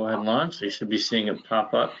 I'll go ahead and launch. So you should be seeing it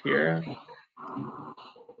pop up here.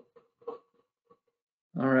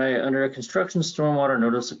 All right, under a construction stormwater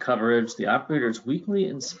notice of coverage, the operator's weekly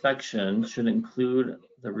inspection should include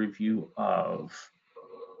the review of,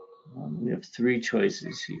 we have 3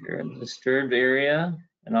 choices here, the disturbed area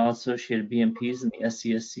and all associated BMPs in the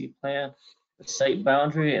SESC plan, the site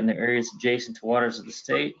boundary and the areas adjacent to waters of the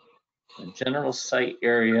state, the general site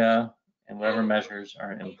area, and whatever measures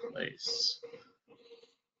are in place.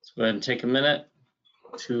 Let's go ahead and take a minute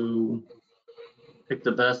to pick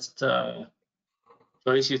the best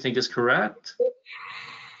choice you think is correct.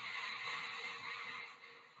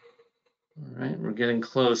 All right, we're getting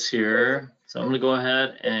close here. So I'm going to go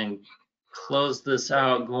ahead and close this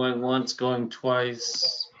out, going once, going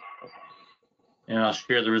twice, and I'll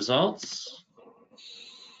share the results.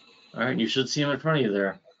 All right, you should see them in front of you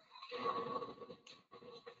there.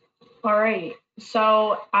 All right,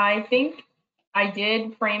 so I think I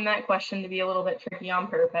did frame that question to be a little bit tricky on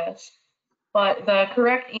purpose, but the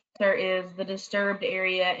correct answer is the disturbed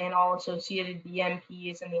area and all associated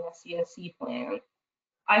BMPs in the SESC plan.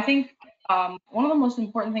 I think one of the most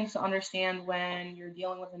important things to understand when you're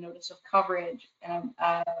dealing with a notice of coverage and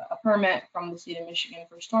a permit from the state of Michigan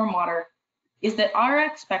for stormwater is that our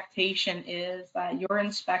expectation is that your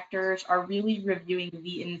inspectors are really reviewing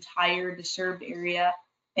the entire disturbed area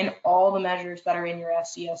and all the measures that are in your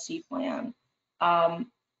SESC plan.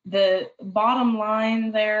 The bottom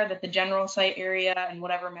line there, that the general site area and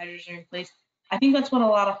whatever measures are in place, I think that's what a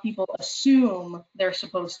lot of people assume they're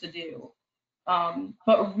supposed to do.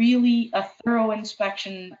 But really a thorough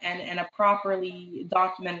inspection and a properly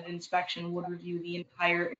documented inspection would review the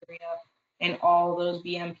entire area and all those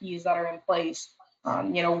BMPs that are in place.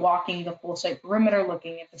 You know, walking the full site perimeter,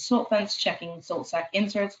 looking at the silt fence, checking silt sack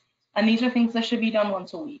inserts, and these are things that should be done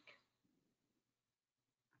once a week.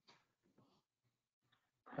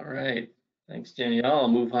 All right, thanks, Danielle. I'll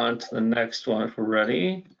move on to the next one if we're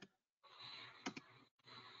ready.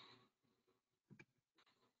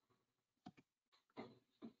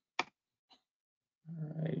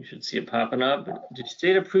 All right, you should see it popping up. Do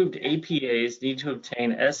state-approved APAs need to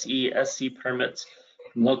obtain SESC permits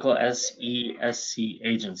from local SESC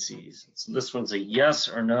agencies? So this one's a yes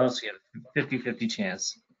or no, so you have a 50-50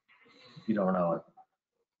 chance if you don't know it.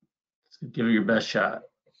 So give it your best shot.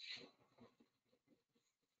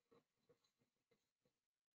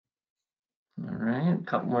 All right, a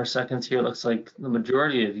couple more seconds here. Looks like the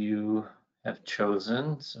majority of you have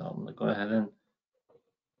chosen, so I'm gonna go ahead and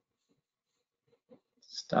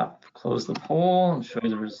close the poll and show you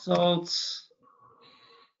the results.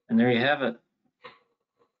 And there you have it.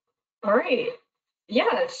 All right.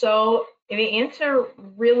 Yeah, so the answer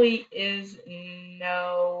really is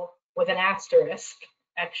no, with an asterisk,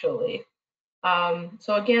 actually.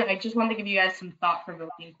 So again, I just wanted to give you guys some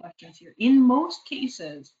thought-provoking questions here. In most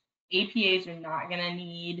cases, APAs are not going to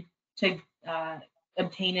need to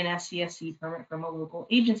obtain an SESC permit from a local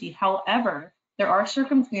agency. However, there are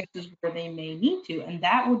circumstances where they may need to, and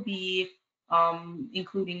that would be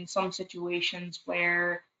including some situations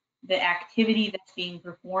where the activity that's being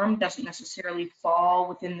performed doesn't necessarily fall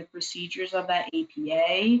within the procedures of that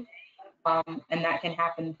APA. And that can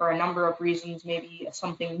happen for a number of reasons. Maybe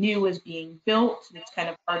something new is being built that's kind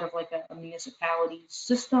of part of like a municipality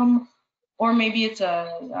system, or maybe it's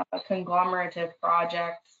a conglomerative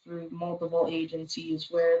project through multiple agencies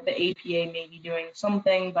where the APA may be doing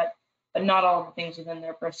something, but not all the things within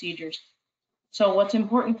their procedures. So what's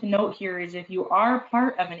important to note here is if you are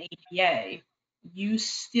part of an APA, you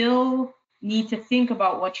still need to think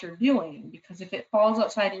about what you're doing, because if it falls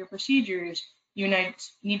outside of your procedures, you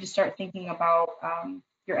need to start thinking about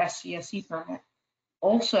your SCSC permit.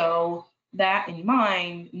 Also, that in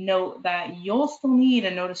mind, note that you'll still need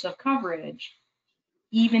a notice of coverage,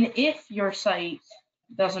 even if your site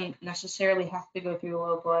doesn't necessarily have to go through a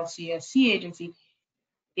local SCSC agency,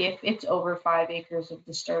 if it's over 5 acres of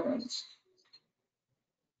disturbance.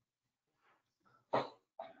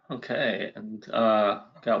 Okay, and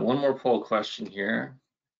got one more poll question here.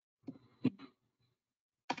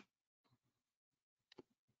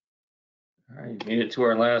 All right, made it to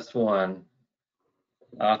our last one.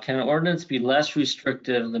 Can an ordinance be less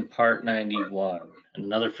restrictive than Part 91?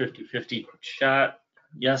 Another 50-50 shot,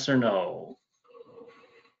 yes or no?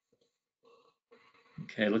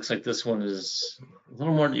 Okay, looks like this one is a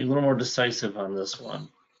little more decisive on this one.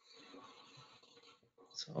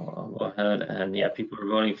 So I'll go ahead and yeah, people are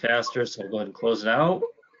voting faster, so I'll go ahead and close it out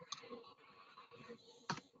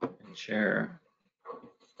and share.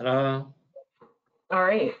 Ta-da. All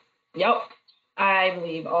right. Yep. I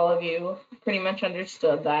believe all of you pretty much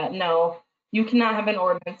understood that. No, you cannot have an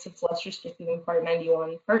ordinance that's less restrictive than Part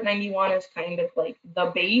 91. Part 91 is kind of like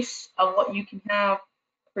the base of what you can have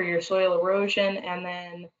for your soil erosion, and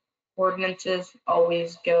then ordinances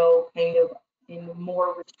always go kind of in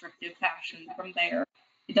more restrictive fashion from there.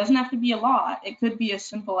 It doesn't have to be a lot. It could be as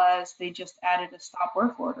simple as they just added a stop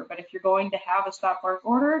work order. But if you're going to have a stop work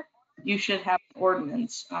order, you should have an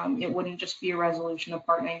ordinance. It wouldn't just be a resolution of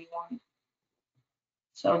Part 91.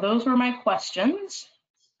 So those were my questions.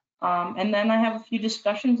 And then I have a few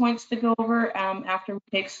discussion points to go over after we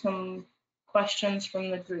take some questions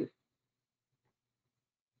from the group.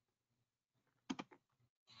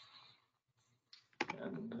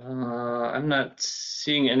 And, I'm not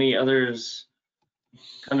seeing any others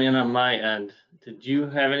coming in on my end. Did you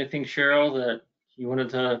have anything, Cheryl, that you wanted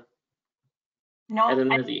to No, add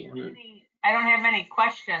in I with the? don't have any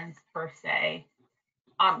questions per se.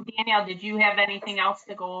 Danielle, did you have anything else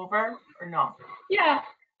to go over or no? Yeah,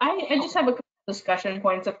 I just have a couple discussion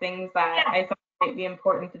points of things that I thought might be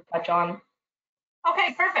important to touch on.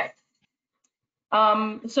 Okay, perfect.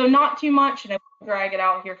 So not too much, and I won't drag it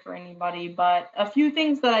out here for anybody, but a few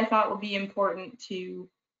things that I thought would be important to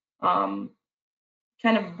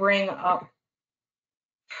kind of bring up.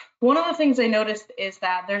 One of the things I noticed is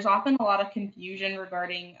that there's often a lot of confusion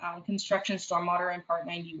regarding construction stormwater in Part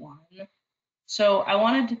 91. So I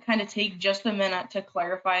wanted to kind of take just a minute to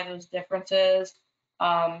clarify those differences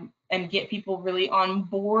and get people really on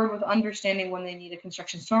board with understanding when they need a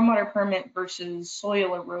construction stormwater permit versus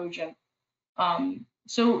soil erosion.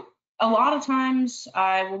 So a lot of times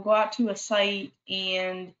I will go out to a site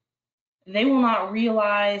and they will not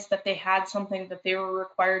realize that they had something that they were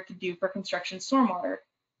required to do for construction stormwater.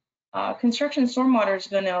 Construction stormwater is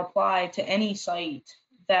going to apply to any site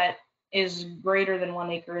that is greater than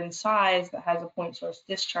 1 acre in size that has a point source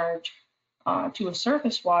discharge to a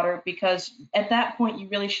surface water, because at that point you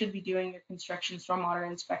really should be doing your construction stormwater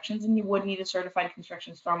inspections, and you would need a certified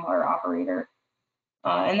construction stormwater operator.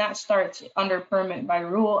 And that starts under permit by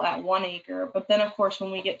rule at 1 acre. But then of course,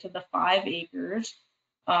 when we get to the 5 acres,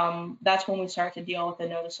 that's when we start to deal with the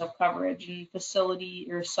notice of coverage, and facility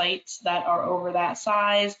or sites that are over that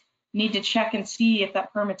size need to check and see if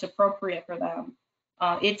that permit's appropriate for them.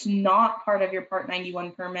 It's not part of your Part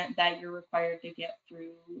 91 permit that you're required to get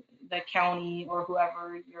through the county or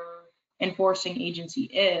whoever your enforcing agency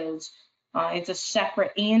is. It's a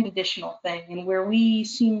separate and additional thing. And where we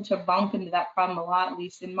seem to bump into that problem a lot, at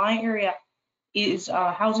least in my area, is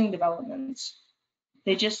housing developments.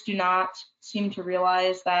 They just do not seem to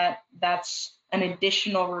realize that that's an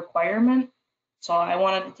additional requirement. So I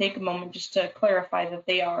wanted to take a moment just to clarify that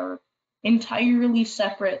they are entirely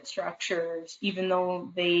separate structures, even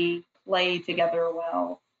though they play together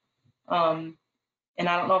well. And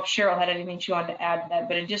I don't know if Cheryl had anything she wanted to add to that,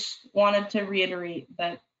 but I just wanted to reiterate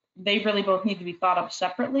that they really both need to be thought of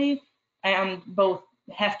separately and both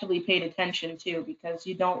heftily paid attention to, because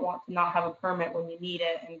you don't want to not have a permit when you need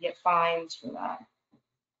it and get fines for that.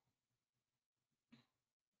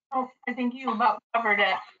 Oh, I think you about covered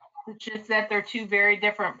it. It's just that they're two very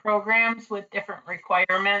different programs with different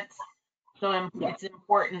requirements. So it's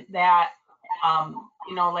important that,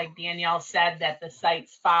 you know, like Danielle said, that the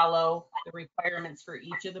sites follow the requirements for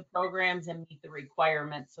each of the programs and meet the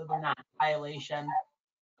requirements, so they're not in violation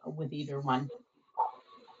with either one.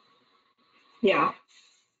 Yeah.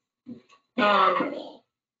 And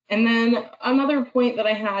then another point that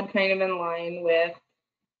I had kind of in line with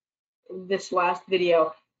this last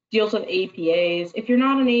video deals with APAs. If you're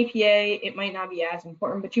not an APA, it might not be as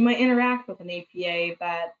important, but you might interact with an APA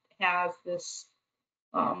that has this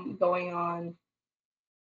going on.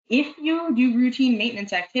 If you do routine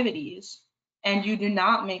maintenance activities and you do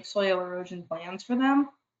not make soil erosion plans for them,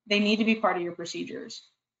 they need to be part of your procedures.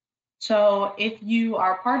 So if you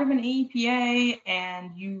are part of an APA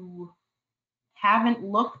and you haven't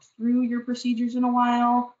looked through your procedures in a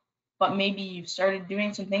while, but maybe you've started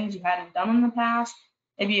doing some things you hadn't done in the past,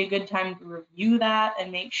 it'd be a good time to review that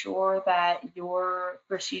and make sure that your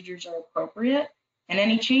procedures are appropriate. And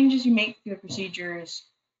any changes you make to the procedures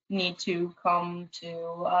need to come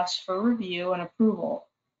to us for review and approval.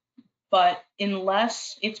 But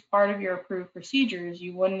unless it's part of your approved procedures,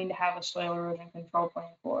 you wouldn't need to have a soil erosion control plan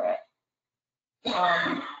for it.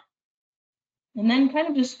 And then kind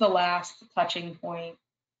of just the last touching point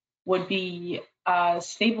would be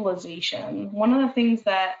stabilization. One of the things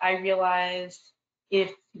that I realized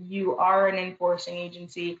if you are an enforcing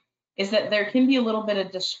agency is that there can be a little bit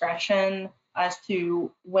of discretion as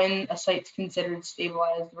to when a site's considered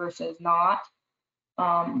stabilized versus not.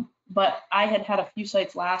 But I had a few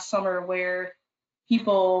sites last summer where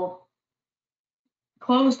people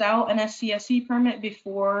closed out an SCSC permit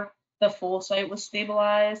before the full site was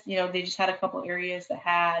stabilized. You know, they just had a couple areas that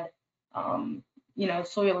had, you know,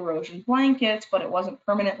 soil erosion blankets, but it wasn't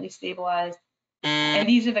permanently stabilized. And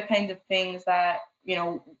these are the kinds of things that, you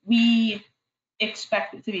know, we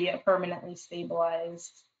expect it to be a permanently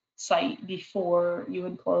stabilized site before you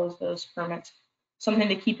would close those permits. Something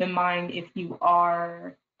to keep in mind if you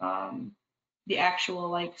are the actual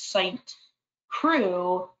like site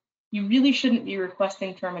crew, you really shouldn't be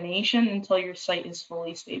requesting termination until your site is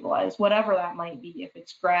fully stabilized, whatever that might be. If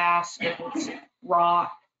it's grass, if it's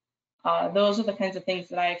rock, those are the kinds of things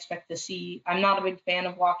that I expect to see. I'm not a big fan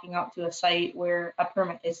of walking out to a site where a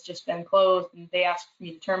permit has just been closed and they ask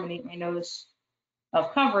me to terminate my notice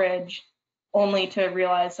of coverage, only to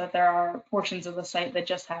realize that there are portions of the site that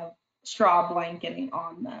just have straw blanketing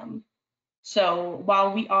on them. So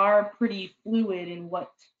while we are pretty fluid in what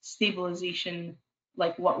stabilization,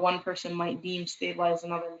 like what one person might deem stabilized,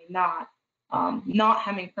 another may not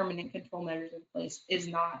having permanent control measures in place is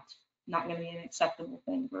not going to be an acceptable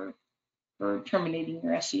thing for terminating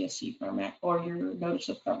your SCSC permit or your notice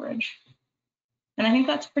of coverage. And I think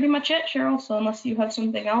that's pretty much it, Cheryl. So unless you have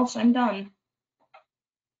something else, I'm done.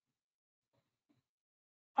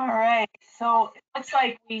 All right, so it looks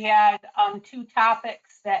like we had two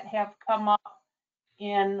topics that have come up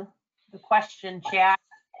in the question chat.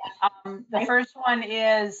 The first one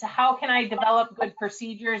is, how can I develop good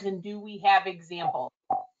procedures and do we have examples?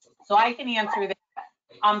 So I can answer that.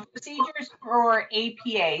 Procedures for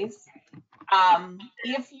APAs.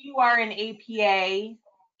 If you are an APA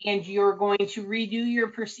and you're going to redo your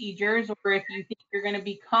procedures, or if you think you're going to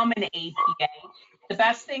become an APA, the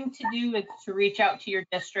best thing to do is to reach out to your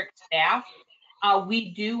district staff.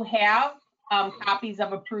 We do have copies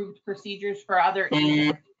of approved procedures for other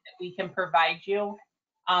agencies that we can provide you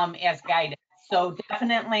as guidance. So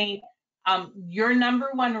definitely your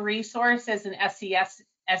number one resource as an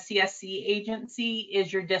SCSC agency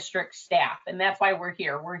is your district staff. And that's why we're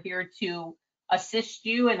here. We're here to assist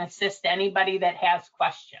you and assist anybody that has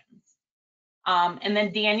questions. And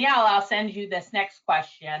then Danielle, I'll send you this next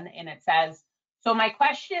question, and it says, so my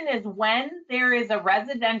question is, when there is a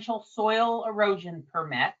residential soil erosion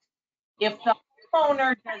permit, if the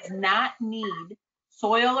homeowner does not need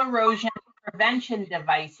soil erosion prevention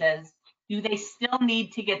devices, do they still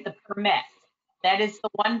need to get the permit? That is the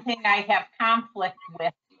one thing I have conflict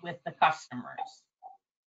with the customers.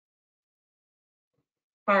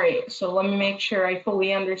 All right, so let me make sure I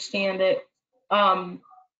fully understand it.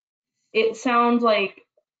 It sounds like,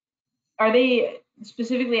 are they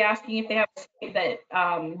specifically asking if they have a site that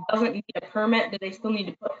doesn't need a permit, do they still need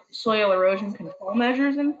to put soil erosion control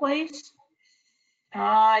measures in place?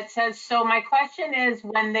 It says, so my question is,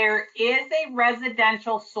 when there is a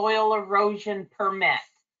residential soil erosion permit,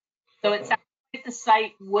 so it sounds like the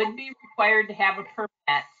site would be required to have a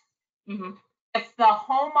permit. Mm-hmm. If the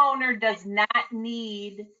homeowner does not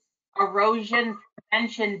need erosion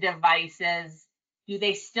prevention devices, do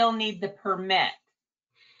they still need the permit?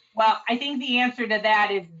 Well, I think the answer to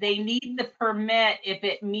that is they need the permit if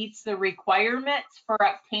it meets the requirements for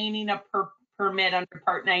obtaining a permit under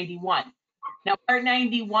Part 91. Now, Part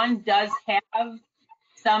 91 does have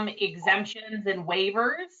some exemptions and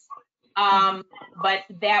waivers, but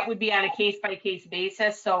that would be on a case-by-case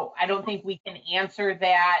basis. So I don't think we can answer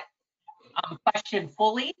that question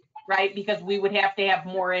fully, right? Because we would have to have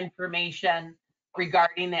more information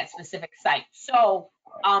regarding that specific site. So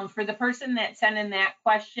for the person that sent in that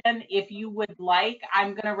question, if you would like, I'm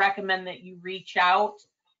going to recommend that you reach out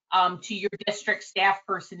to your district staff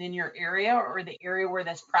person in your area or the area where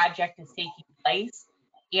this project is taking place.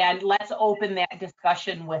 And let's open that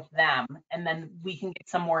discussion with them, and then we can get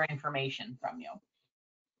some more information from you.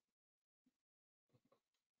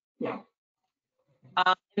 Yeah.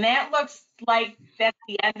 And that looks like that's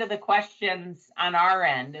the end of the questions on our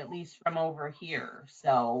end, at least from over here.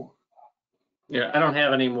 So Yeah, I don't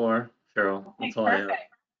have any more, Cheryl. That's all I have.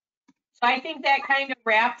 I think that kind of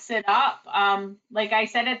wraps it up. Like I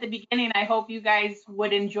said at the beginning, I hope you guys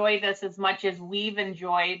would enjoy this as much as we've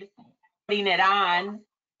enjoyed putting it on.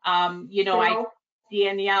 You know,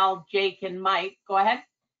 Danielle, Jake, and Mike, go ahead.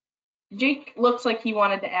 Jake looks like he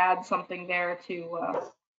wanted to add something there to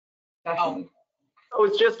discussion.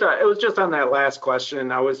 It was just on that last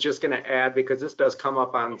question. I was just going to add, because this does come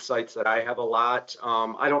up on sites that I have a lot.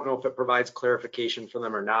 I don't know if it provides clarification for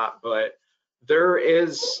them or not, but there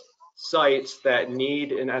is sites that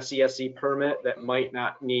need an SESC permit that might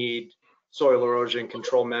not need soil erosion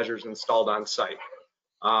control measures installed on site.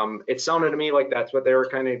 It sounded to me like that's what they were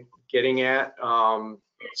kind of getting at.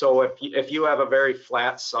 So if you have a very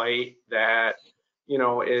flat site that, you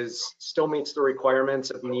know, still meets the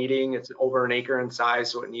requirements of needing, it's over an acre in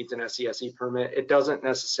size, so it needs an SESC permit, it doesn't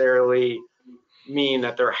necessarily mean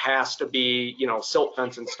that there has to be, you know, silt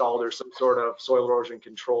fence installed or some sort of soil erosion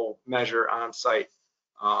control measure on site.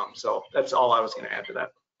 So that's all I was going to add to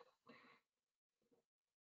that.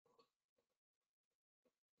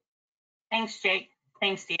 Thanks, Jake.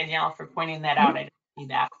 Thanks, Danielle, for pointing that out. I didn't see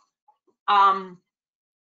that.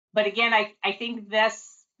 But again, I think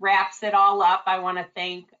this wraps it all up. I want to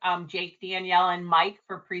thank Jake, Danielle, and Mike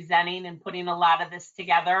for presenting and putting a lot of this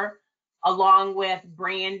together, along with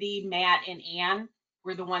Brandy, Matt, and Ann.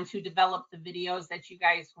 We're the ones who developed the videos that you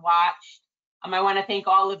guys watched. I want to thank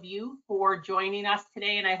all of you for joining us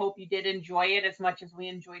today, and I hope you did enjoy it as much as we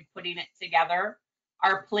enjoyed putting it together.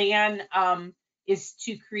 Our plan is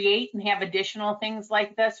to create and have additional things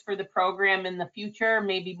like this for the program in the future,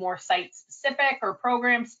 maybe more site specific or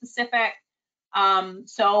program specific.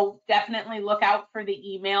 So definitely look out for the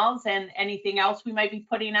emails and anything else we might be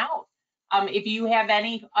putting out. If you have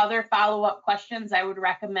any other follow-up questions, I would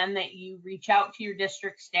recommend that you reach out to your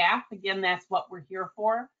district staff. Again, that's what we're here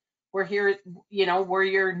for. We're here, you know, we're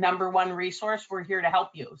your #1 resource. We're here to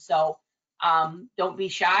help you. So don't be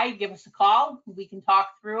shy, give us a call. We can talk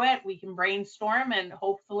through it. We can brainstorm and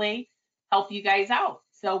hopefully help you guys out.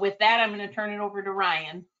 So with that, I'm going to turn it over to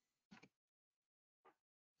Ryan.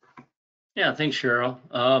 Yeah, thanks, Cheryl.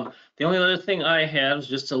 The only other thing I had was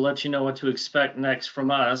just to let you know what to expect next from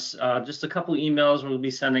us. Just a couple emails we'll be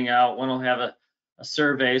sending out. One will have a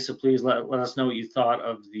survey, so please let us know what you thought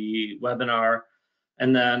of the webinar,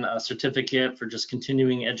 and then a certificate for just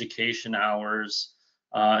continuing education hours.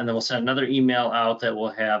 And then we'll send another email out that will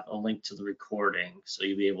have a link to the recording, so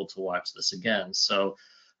you'll be able to watch this again. So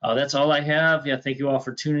that's all I have. Yeah, thank you all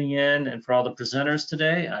for tuning in, and for all the presenters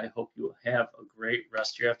today. I hope you have a great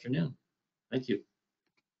rest of your afternoon. Thank you.